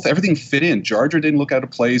whole everything fit in. Jar Jar didn't look out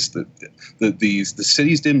of place. The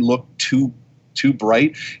cities didn't look too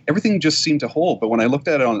bright. Everything just seemed to hold. But when I looked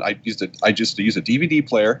at it I just used a DVD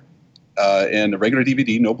player and a regular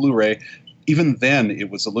DVD, no Blu-ray. Even then, it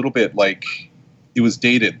was a little bit like it was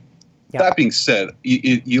dated. Yeah. That being said,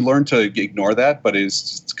 you learn to ignore that, but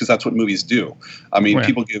it's because that's what movies do. I mean,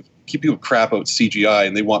 people give crap about CGI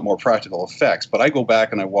and they want more practical effects. But I go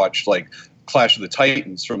back and I watch like Clash of the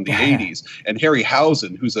Titans from the 80s and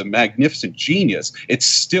Harryhausen, who's a magnificent genius. It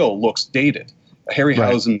still looks dated.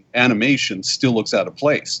 Harryhausen animation still looks out of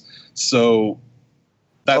place. So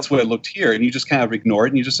that's what it looked here, and you just kind of ignore it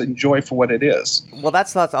and you just enjoy for what it is. Well,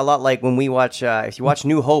 that's not a lot like when we watch, if you watch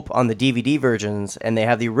New Hope on the DVD versions and they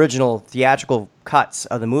have the original theatrical cuts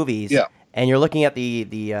of the movies, and you're looking at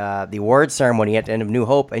the award ceremony at the end of New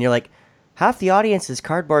Hope, and you're like, half the audience is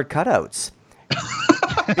cardboard cutouts.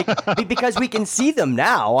 Because we can see them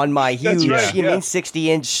now on my huge,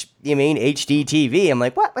 60-inch, HD TV. I'm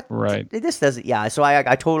like, what? Right. This doesn't. Yeah. So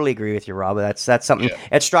I totally agree with you, Rob. That's something.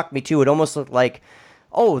 It struck me too. It almost looked like,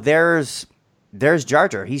 oh, there's there's Jar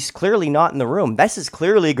Jar. He's clearly not in the room. This is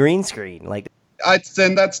clearly a green screen. Like,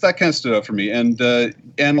 and that kind of stood out for me,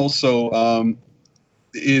 and also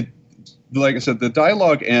it, like I said, the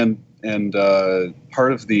dialogue and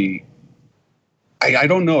part of the, I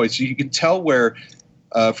don't know. It's, you can tell where,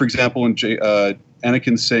 for example, when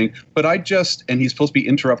Anakin's saying, "But I just," and he's supposed to be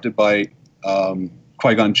interrupted by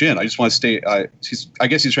Qui-Gon Jinn. I just want to stay. I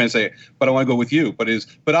guess he's trying to say, "But I want to go with you."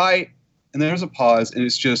 And there's a pause, and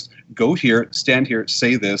it's just go here, stand here,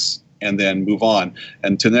 say this, and then move on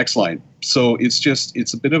and to the next line. So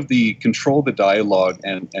it's a bit of the control of the dialogue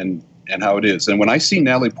and how it is. And when I see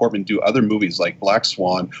Natalie Portman do other movies like Black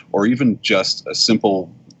Swan, or even just a simple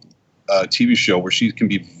TV show where she can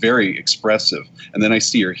be very expressive, and then I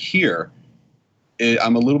see her here,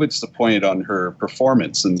 I'm a little bit disappointed on her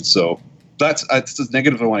performance. And so that's as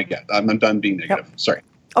negative as I want to get. I'm done being negative. Yep. Sorry.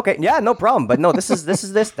 Okay, yeah, no problem. But no, this is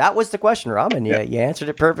this. That was the question, Rob, and you answered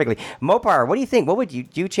it perfectly. Mopar, what do you think? What would do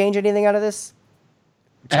you change anything out of this?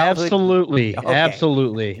 Absolutely.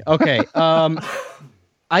 Okay.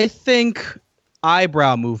 I think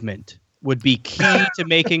eyebrow movement would be key to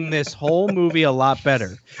making this whole movie a lot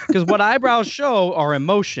better. Because what eyebrows show are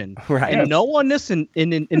emotion. Right. And no one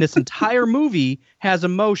in this entire movie has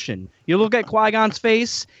emotion. You look at Qui-Gon's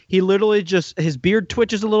face, he literally just, his beard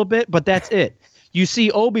twitches a little bit, but that's it. You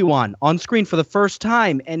see Obi-Wan on screen for the first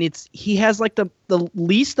time, and he has like the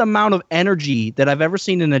least amount of energy that I've ever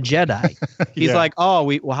seen in a Jedi. He's like,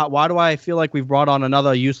 why do I feel like we've brought on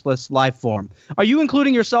another useless life form? Are you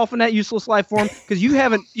including yourself in that useless life form? Because you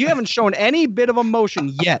haven't shown any bit of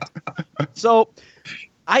emotion yet. So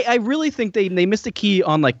I really think they missed the key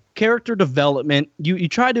on like character development. You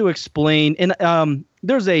try to explain, and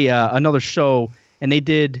there's another show, and they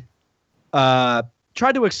did try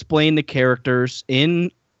to explain the characters in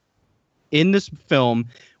this film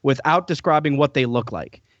without describing what they look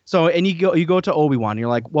like. So, and you go to Obi-Wan, you're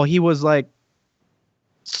like, well, he was like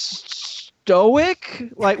stoic,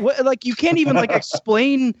 like what? Like you can't even like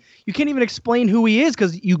explain. You can't even explain who he is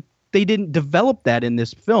because they didn't develop that in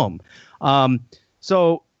this film.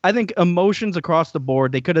 So I think emotions across the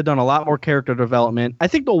board. They could have done a lot more character development. I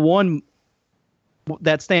think the one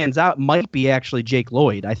that stands out might be actually Jake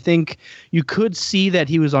Lloyd. I think you could see that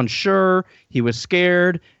he was unsure. He was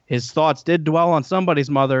scared. His thoughts did dwell on somebody's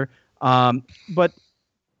mother. But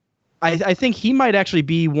I think he might actually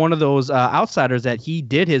be one of those outsiders that he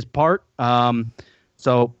did his part.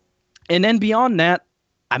 So, and then beyond that,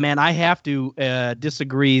 I have to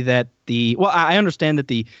disagree that I understand that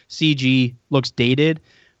the CG looks dated,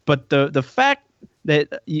 but the fact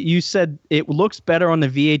that you said it looks better on the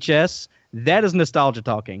VHS, that is nostalgia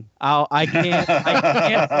talking. I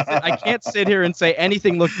can't sit here and say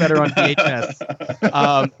anything looks better on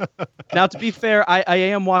VHS. Now, to be fair, I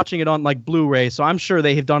am watching it on like Blu-ray, so I'm sure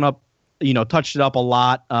they have touched it up a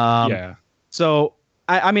lot. So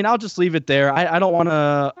I'll just leave it there. I don't want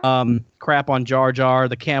to crap on Jar Jar,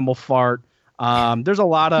 the camel fart. There's a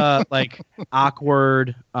lot of like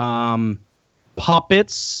awkward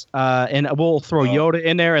puppets, and we'll throw Yoda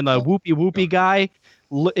in there and the whoopie guy.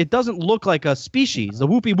 It doesn't look like a species. The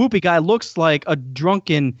whoopie guy looks like a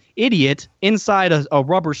drunken idiot inside a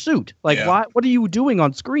rubber suit. Like, what are you doing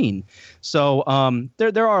on screen? So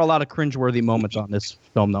there are a lot of cringeworthy moments on this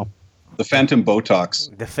film, though. The Phantom Botox.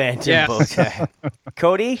 Botox.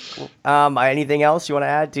 Cody, anything else you want to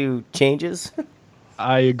add to changes?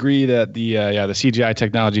 I agree that the CGI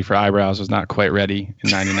technology for eyebrows was not quite ready in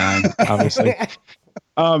 '99, obviously.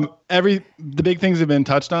 The big things have been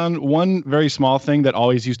touched on. One very small thing that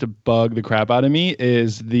always used to bug the crap out of me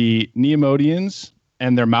is the Neomodians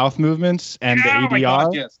and their mouth movements and the ADR.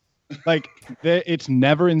 God, yes. Like it's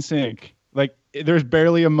never in sync. Like there's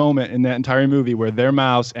barely a moment in that entire movie where their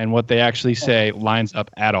mouths and what they actually say lines up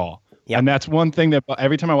at all. Yep. And that's one thing that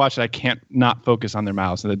every time I watch it, I can't not focus on their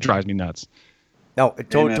mouths, and it drives me nuts. No,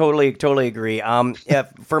 totally agree.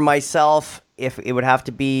 For myself, if it would have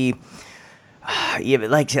to be.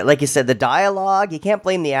 Like you said, the dialogue, you can't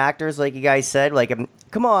blame the actors, like you guys said. Like,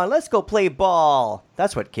 come on, let's go play ball.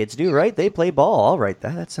 That's what kids do, right? They play ball. All right,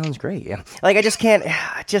 that sounds great. Yeah. Like, I just can't.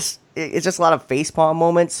 It's just a lot of facepalm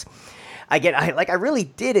moments. I really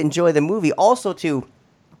did enjoy the movie. Also, too,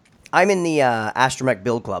 I'm in the Astromech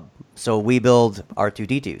Build Club, so we build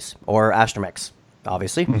R2-D2s or Astromechs,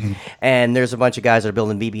 obviously. Mm-hmm. And there's a bunch of guys that are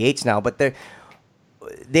building BB-8s now, but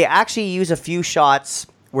they actually use a few shots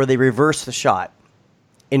where they reverse the shot.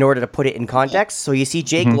 in order to put it in context. So you see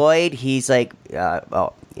Jake Lloyd, he's like,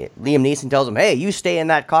 Liam Neeson tells him, hey, you stay in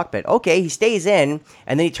that cockpit. Okay, he stays in,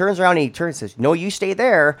 and then he turns around and says, no, you stay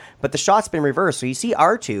there, but the shot's been reversed. So you see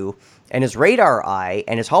R2 and his radar eye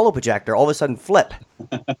and his holo projector all of a sudden flip.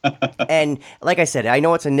 And like I said, I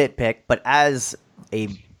know it's a nitpick, but as a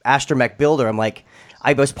astromech builder, I'm like,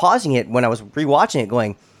 I was pausing it when I was rewatching it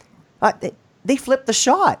going, they flipped the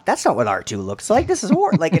shot. That's not what R2 looks like. This is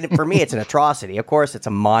horrible. Like, and for me, it's an atrocity. Of course, it's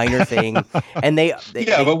a minor thing. And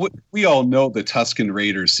but we all know the Tusken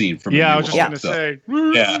Raider scene from. Yeah, I was just going to say.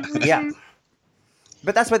 Yeah.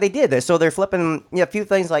 But that's what they did. So they're flipping a few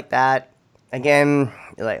things like that. Again,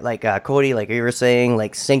 like Cody, like you were saying,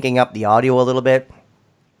 like syncing up the audio a little bit.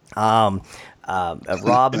 Rob,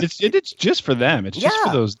 it's just for them. It's just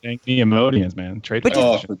for those dang Neimoidians, man.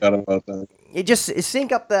 I forgot about that. It just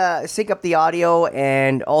sync up the audio,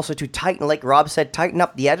 and also to tighten, like Rob said, tighten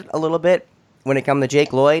up the edit a little bit when it comes to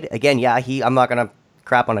Jake Lloyd. Again, I'm not gonna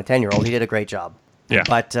crap on a 10-year-old. He did a great job. Yeah.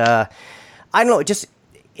 But I don't know. Just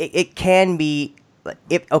it can be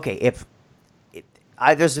there's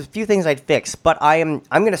a few things I'd fix, but I'm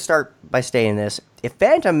gonna start by saying this: if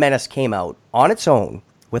Phantom Menace came out on its own,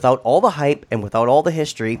 without all the hype and without all the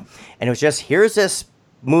history, and it was just, here's this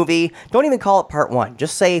movie, don't even call it part 1,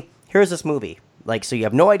 just say, here's this movie. Like, so you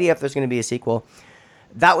have no idea if there's going to be a sequel.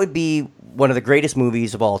 That would be one of the greatest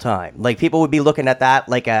movies of all time. Like, people would be looking at that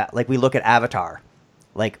like we look at Avatar.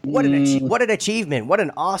 Like, what an achievement. What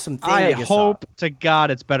an awesome thing. I hope to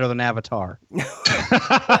God it's better than Avatar.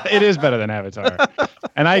 It is better than Avatar.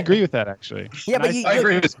 And I agree with that, actually. Yeah, but I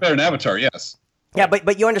agree it's better than Avatar, yes. Yeah,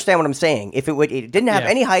 but you understand what I'm saying. If it didn't have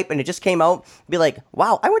any hype and it just came out, be like,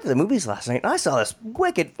 wow, I went to the movies last night and I saw this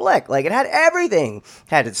wicked flick. Like, it had everything. It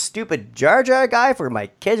had a stupid Jar Jar guy for my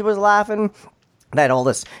kids was laughing. It had all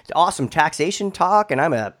this awesome taxation talk, and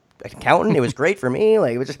I'm an accountant. It was great for me.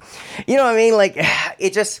 Like, it was just, you know what I mean? Like,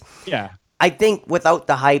 it just, I think without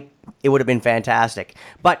the hype, it would have been fantastic.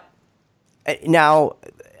 But now,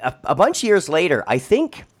 a bunch of years later, I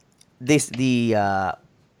think the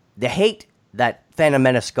hate that Phantom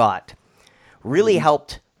Menace got really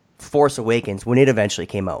helped Force Awakens when it eventually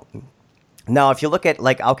came out. Now, if you look at,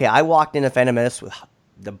 I walked into Phantom Menace,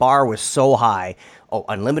 the bar was so high. Oh,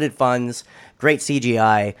 unlimited funds, great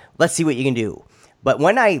CGI. Let's see what you can do. But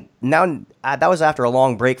that was after a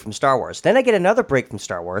long break from Star Wars. Then I get another break from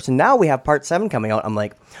Star Wars, and now we have Part 7 coming out. I'm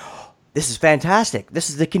like, this is fantastic. This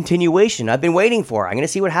is the continuation I've been waiting for. I'm going to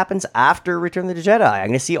see what happens after Return of the Jedi. I'm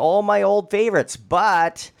going to see all my old favorites,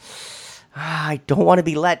 but I don't want to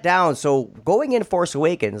be let down. So going into Force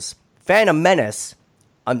Awakens, Phantom Menace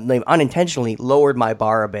unintentionally lowered my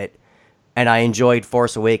bar a bit, and I enjoyed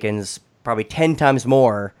Force Awakens probably 10 times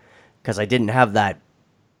more because I didn't have that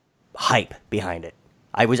hype behind it.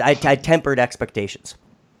 I tempered expectations.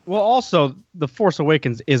 Well, also, The Force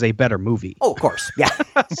Awakens is a better movie. Oh, of course, yeah.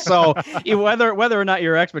 So whether or not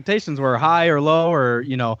your expectations were high or low, or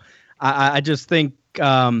I just think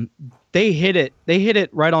they hit it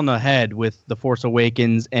right on the head with The Force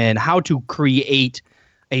Awakens and how to create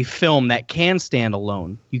a film that can stand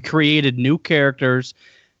alone. You created new characters,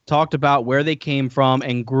 talked about where they came from,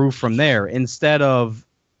 and grew from there. Instead of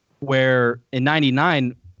where in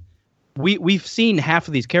 '99 we've seen half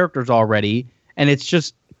of these characters already, and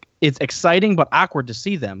it's exciting but awkward to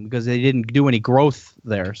see them because they didn't do any growth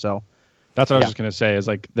there. So that's what I was just going to say, is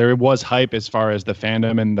like there was hype as far as the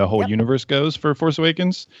fandom and the whole universe goes for Force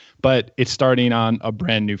Awakens, but it's starting on a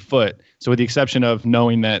brand new foot. So with the exception of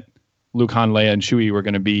knowing that Luke, Han, Leia, and Chewie were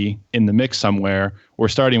going to be in the mix somewhere, we're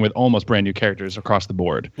starting with almost brand new characters across the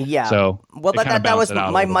board. Yeah. So that was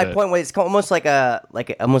my point. Was it's almost like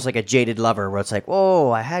a jaded lover, where it's like,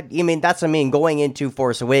 whoa, going into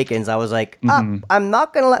Force Awakens, I was like, I'm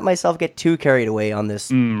not going to let myself get too carried away on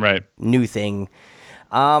this new thing.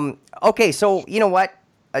 Okay, so you know what?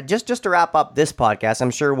 Just to wrap up this podcast,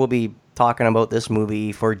 I'm sure we'll be talking about this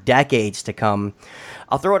movie for decades to come.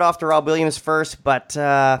 I'll throw it off to Rob Williams first, but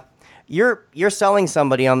you're selling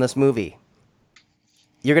somebody on this movie.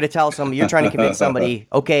 You're going to tell you're trying to convince somebody,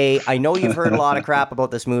 okay, I know you've heard a lot of crap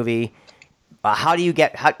about this movie. How do you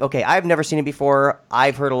okay, I've never seen it before.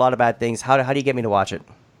 I've heard a lot of bad things. How do you get me to watch it?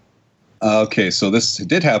 Okay, so this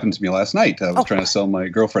did happen to me last night. I was trying to sell my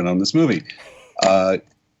girlfriend on this movie.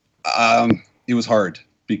 It was hard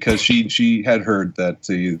because she had heard that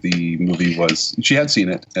the movie was, she had seen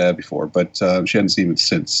it before, but she hadn't seen it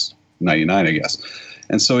since '99, I guess.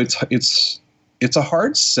 And so it's a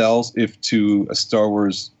hard sell to a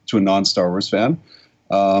non-Star Wars fan.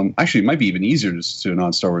 Actually, it might be even easier to a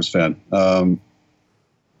non-Star Wars fan.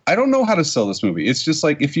 I don't know how to sell this movie. It's just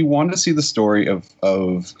like, if you want to see the story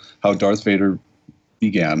of how Darth Vader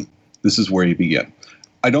began. This is where you begin.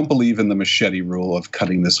 I don't believe in the machete rule of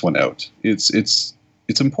cutting this one out. It's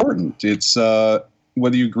important. It's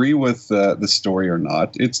whether you agree with the story or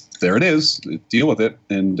not. It's there. It is. Deal with it,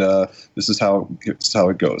 and this is how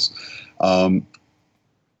it goes. I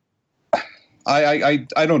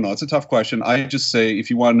don't know. It's a tough question. I just say if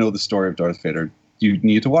you want to know the story of Darth Vader, you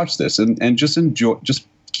need to watch this and just enjoy. Just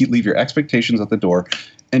leave your expectations at the door,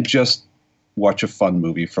 and just watch a fun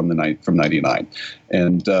movie from '99,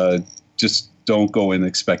 and just don't go in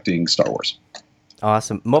expecting Star Wars.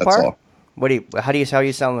 Awesome, Mopar. How are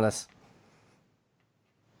you selling us?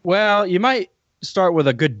 Well, you might start with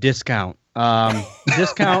a good discount.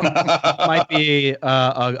 Discount might be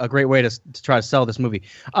a great way to try to sell this movie.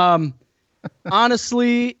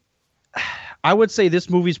 Honestly, I would say this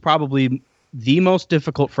movie's probably the most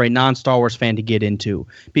difficult for a non-Star Wars fan to get into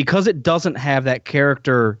because it doesn't have that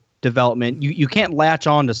character development. You can't latch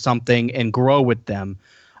on to something and grow with them.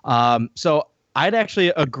 So I'd actually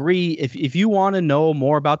agree. If you want to know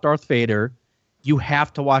more about Darth Vader, you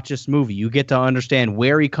have to watch this movie. You get to understand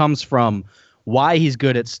where he comes from, why he's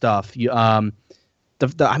good at stuff. The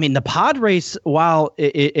pod race, while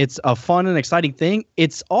it's a fun and exciting thing,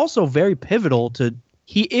 it's also very pivotal to.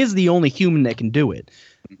 He is the only human that can do it,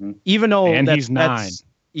 even though he's 9.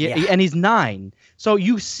 And he's 9. So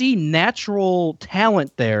you see natural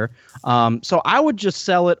talent there. So I would just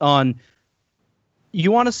sell it on.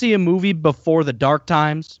 You want to see a movie before the dark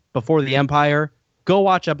times, before the Empire? Go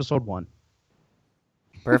watch Episode 1.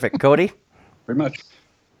 Perfect, Cody. Pretty much.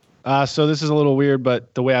 So this is a little weird,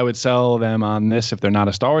 but the way I would sell them on this, if they're not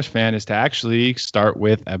a Star Wars fan, is to actually start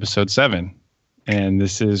with Episode 7. And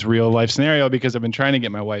this is real life scenario because I've been trying to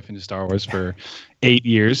get my wife into Star Wars for 8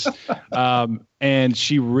 years. And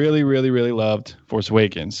she really, really, really loved Force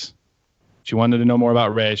Awakens. She wanted to know more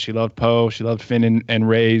about Rey. She loved Poe. She loved Finn and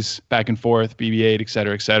Rey's back and forth, BB-8, et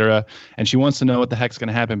cetera, et cetera. And she wants to know what the heck's going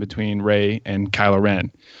to happen between Rey and Kylo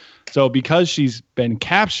Ren. So because she's been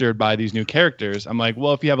captured by these new characters, I'm like,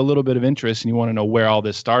 well, if you have a little bit of interest and you want to know where all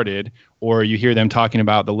this started, or you hear them talking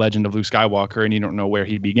about the legend of Luke Skywalker and you don't know where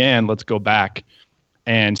he began, let's go back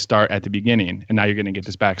and start at the beginning. And now you're going to get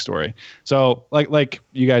this backstory. So like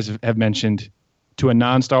you guys have mentioned, to a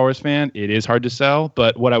non-Star Wars fan, it is hard to sell.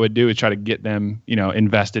 But what I would do is try to get them,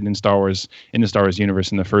 invested in Star Wars, in the Star Wars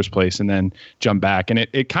universe in the first place, and then jump back. And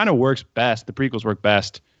it kind of works best. The prequels work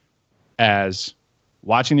best as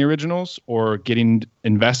watching the originals or getting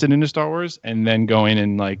invested into Star Wars and then going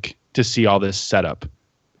and to see all this setup.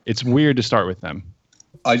 It's weird to start with them.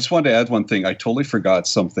 I just wanted to add one thing. I totally forgot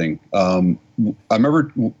something. I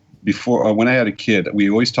remember before, when I had a kid, we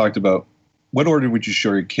always talked about what order would you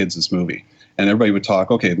show your kids this movie? And everybody would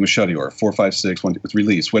talk, okay, the machete order, 4, 5, 6, 1, with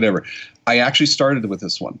release, whatever. I actually started with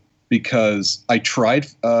this one because I tried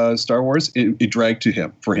Star Wars. It dragged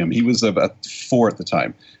for him. He was about 4 at the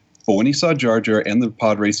time. But when he saw Jar Jar and the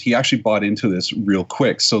pod race, he actually bought into this real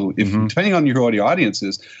quick. So depending on who your audience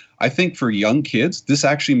is, I think for young kids, this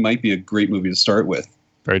actually might be a great movie to start with.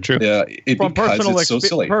 Very true. From personal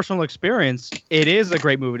experience, it is a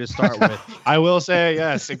great movie to start with. I will say,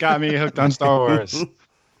 yes, it got me hooked on Star Wars.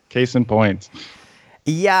 Case in point.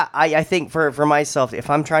 Yeah, I think for myself, if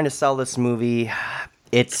I'm trying to sell this movie,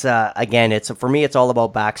 it's for me, it's all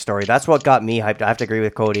about backstory. That's what got me hyped. I have to agree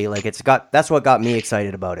with Cody. That's what got me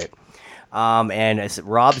excited about it. And it's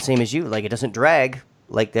Rob, same as you. It doesn't drag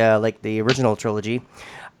like the original trilogy.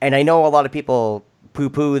 And I know a lot of people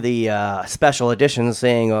poo-poo the special editions,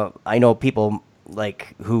 saying I know people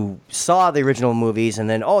who saw the original movies and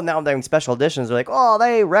then now they're in special editions. They're like,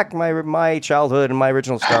 they wrecked my childhood and my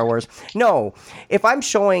original Star Wars. No, if I'm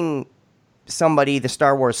showing somebody the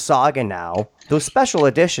Star Wars saga now, those special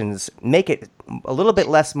editions make it a little bit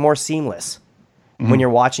more seamless when you're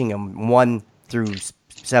watching them 1 through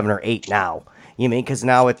 7 or 8 now. You mean because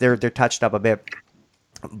now they're touched up a bit.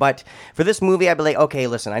 But for this movie, I'd be like, okay,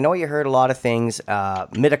 listen, I know you heard a lot of things.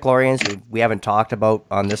 Midichlorians, we haven't talked about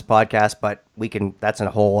on this podcast, but that's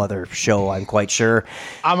a whole other show, I'm quite sure.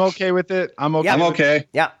 I'm okay with it. I'm okay. Yeah, I'm okay.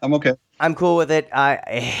 Yeah. I'm okay. I'm cool with it.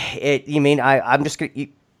 I'm just going to...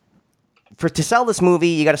 To sell this movie,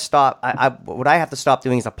 you got to stop. What I have to stop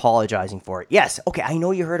doing is apologizing for it. Yes, okay, I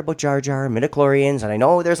know you heard about Jar Jar and midichlorians, and I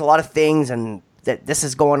know there's a lot of things, and that this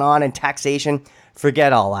is going on in taxation.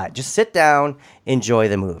 Forget all that. Just sit down, enjoy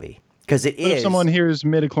the movie. Because if someone hears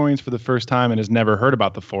midichlorians for the first time and has never heard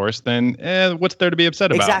about the Force, then what's there to be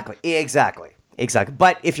upset about? Exactly.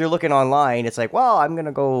 But if you're looking online, it's like, well, I'm going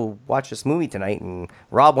to go watch this movie tonight, and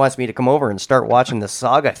Rob wants me to come over and start watching the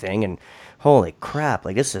saga thing, and holy crap,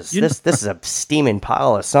 this is a steaming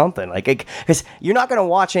pile of something. Because you're not going to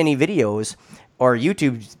watch any videos or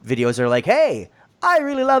YouTube videos that are like, hey, I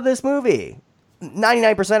really love this movie.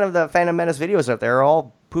 99% of the Phantom Menace videos out there are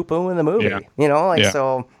all poo-pooing the movie. Yeah.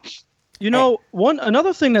 So.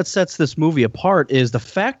 Another thing that sets this movie apart is the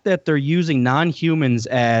fact that they're using non-humans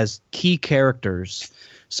as key characters.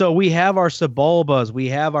 So we have our Sebulbas, we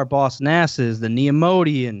have our Boss Nasses, the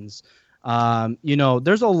Neomodians.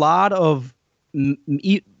 There's a lot of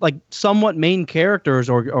somewhat main characters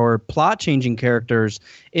or plot-changing characters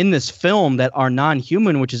in this film that are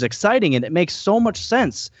non-human, which is exciting, and it makes so much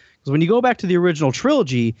sense. Because when you go back to the original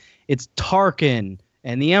trilogy, it's Tarkin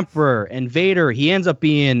and the Emperor and Vader. He ends up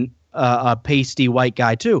being a pasty white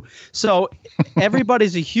guy too. So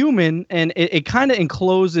everybody's a human, and it kind of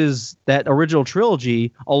encloses that original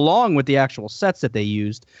trilogy along with the actual sets that they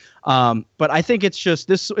used. But I think it's just,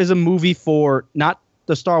 this is a movie for not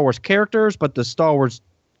the Star Wars characters, but the Star Wars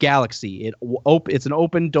galaxy. It's an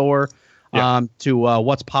open door to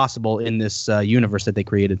what's possible in this universe that they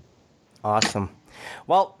created. Awesome.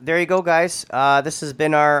 Well, there you go, guys. This has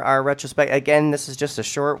been our retrospect. Again, this is just a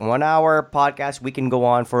short 1-hour podcast. We can go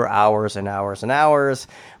on for hours and hours and hours,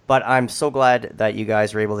 but I'm so glad that you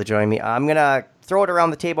guys were able to join me. I'm going to throw it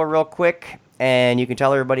around the table real quick, and you can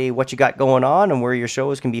tell everybody what you got going on and where your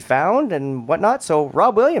shows can be found and whatnot. So,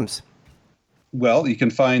 Rob Williams. Well, you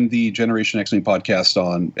can find the Generation X-Wing podcast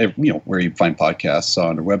on, where you find podcasts,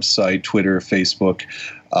 on our website, Twitter, Facebook.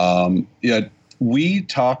 We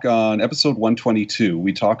talk on episode 122,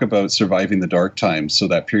 we talk about surviving the dark times. So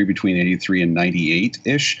that period between 83 and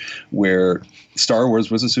 98-ish, where Star Wars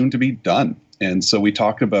was assumed to be done. And so we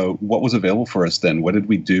talked about what was available for us then. What did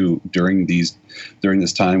we do during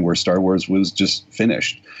this time where Star Wars was just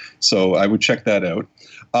finished? So I would check that out.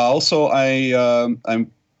 Also, I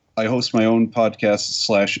host my own podcast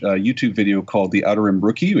 / YouTube video called The Outer Rim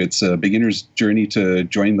Rookie. It's a beginner's journey to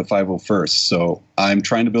join the 501st. So I'm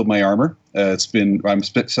trying to build my armor. I'm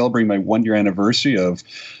celebrating my 1-year anniversary of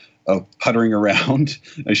puttering around.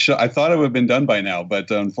 I thought it would have been done by now, but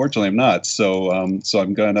unfortunately I'm not. So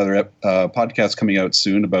I've got another podcast coming out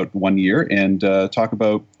soon about 1 year, and talk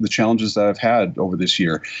about the challenges that I've had over this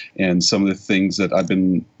year and some of the things that I've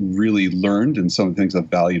been really learned and some of the things I've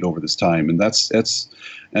valued over this time. And that's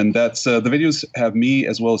the videos have me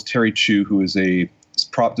as well as Terry Chu, who is a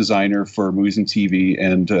prop designer for movies and TV,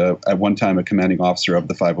 and at one time a commanding officer of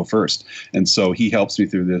the 501st. And so he helps me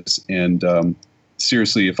through this. And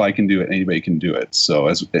seriously, if I can do it, anybody can do it. So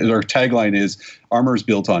as our tagline is, armor is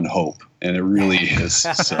built on hope, and it really is.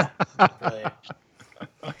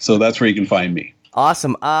 So that's where you can find me.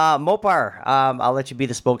 Awesome. Mopar, I'll let you be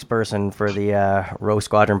the spokesperson for the Rogue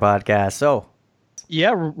Squadron podcast. So.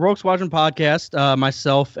 Yeah, Rogue Squadron podcast,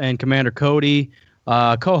 myself and Commander Cody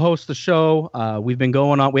co-host the show. We've been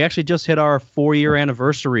going on. We actually just hit our 4-year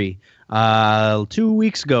anniversary 2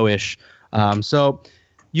 weeks ago-ish. So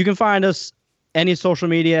you can find us every social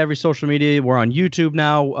media. We're on YouTube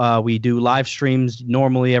now. We do live streams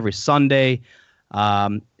normally every Sunday.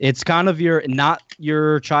 It's kind of not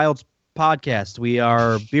your child's podcast. We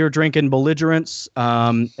are beer drinking belligerents,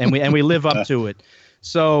 and we live up to it.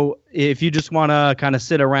 So if you just want to kind of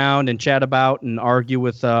sit around and chat about and argue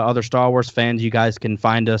with other Star Wars fans, you guys can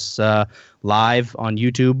find us live on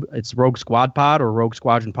YouTube. It's Rogue Squad Pod or Rogue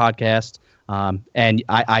Squadron Podcast, and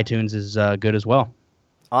iTunes is good as well.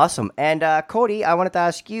 Awesome. And Cody, I wanted to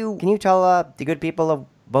ask you, can you tell the good people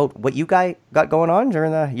about what you guys got going on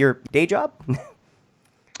during your day job?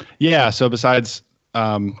 Yeah, so besides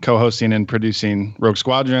co-hosting and producing Rogue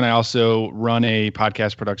Squadron, I also run a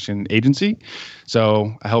podcast production agency.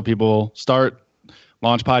 So I help people start,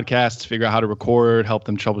 launch podcasts, figure out how to record, help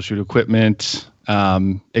them troubleshoot equipment,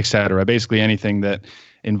 etc. Basically anything that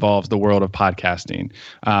involves the world of podcasting.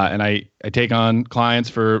 And I take on clients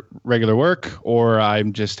for regular work, or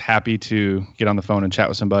I'm just happy to get on the phone and chat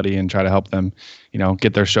with somebody and try to help them,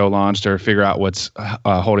 get their show launched or figure out what's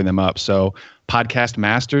holding them up. So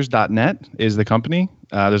podcastmasters.net is the company.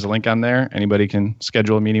 There's a link on there. Anybody can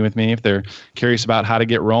schedule a meeting with me if they're curious about how to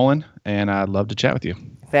get rolling, and I'd love to chat with you.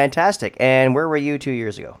 Fantastic. And where were you 2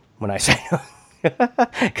 years ago when I said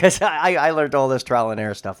because I learned all this trial and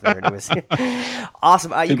error stuff there. It was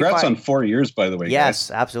awesome. Congrats on 4 years, by the way. Yes,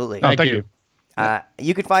 guys. absolutely. Thank you.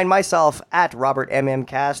 You can find myself at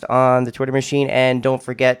RobertMMCast on the Twitter machine, and don't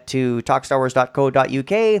forget to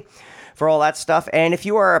talkstarwars.co.uk for all that stuff. And if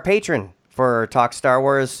you are a patron for Talk Star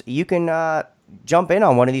Wars, you can jump in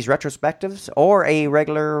on one of these retrospectives or a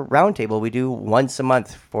regular roundtable we do once a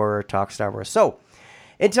month for Talk Star Wars. So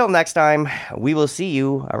until next time, we will see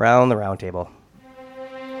you around the roundtable.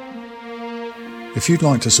 If you'd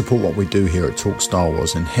like to support what we do here at Talk Star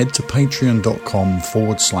Wars, then head to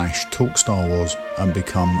patreon.com/Talk Star Wars and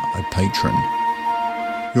become a patron.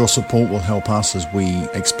 Your support will help us as we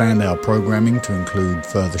expand our programming to include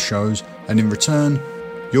further shows, and in return,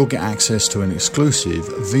 you'll get access to an exclusive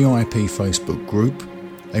VIP Facebook group,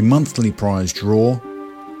 a monthly prize draw,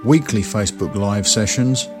 weekly Facebook live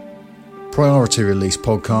sessions, priority release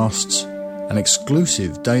podcasts, an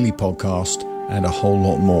exclusive daily podcast, and a whole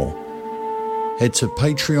lot more. Head to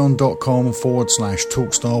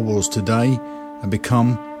patreon.com/TalkStarWars today and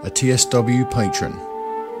become a TSW patron.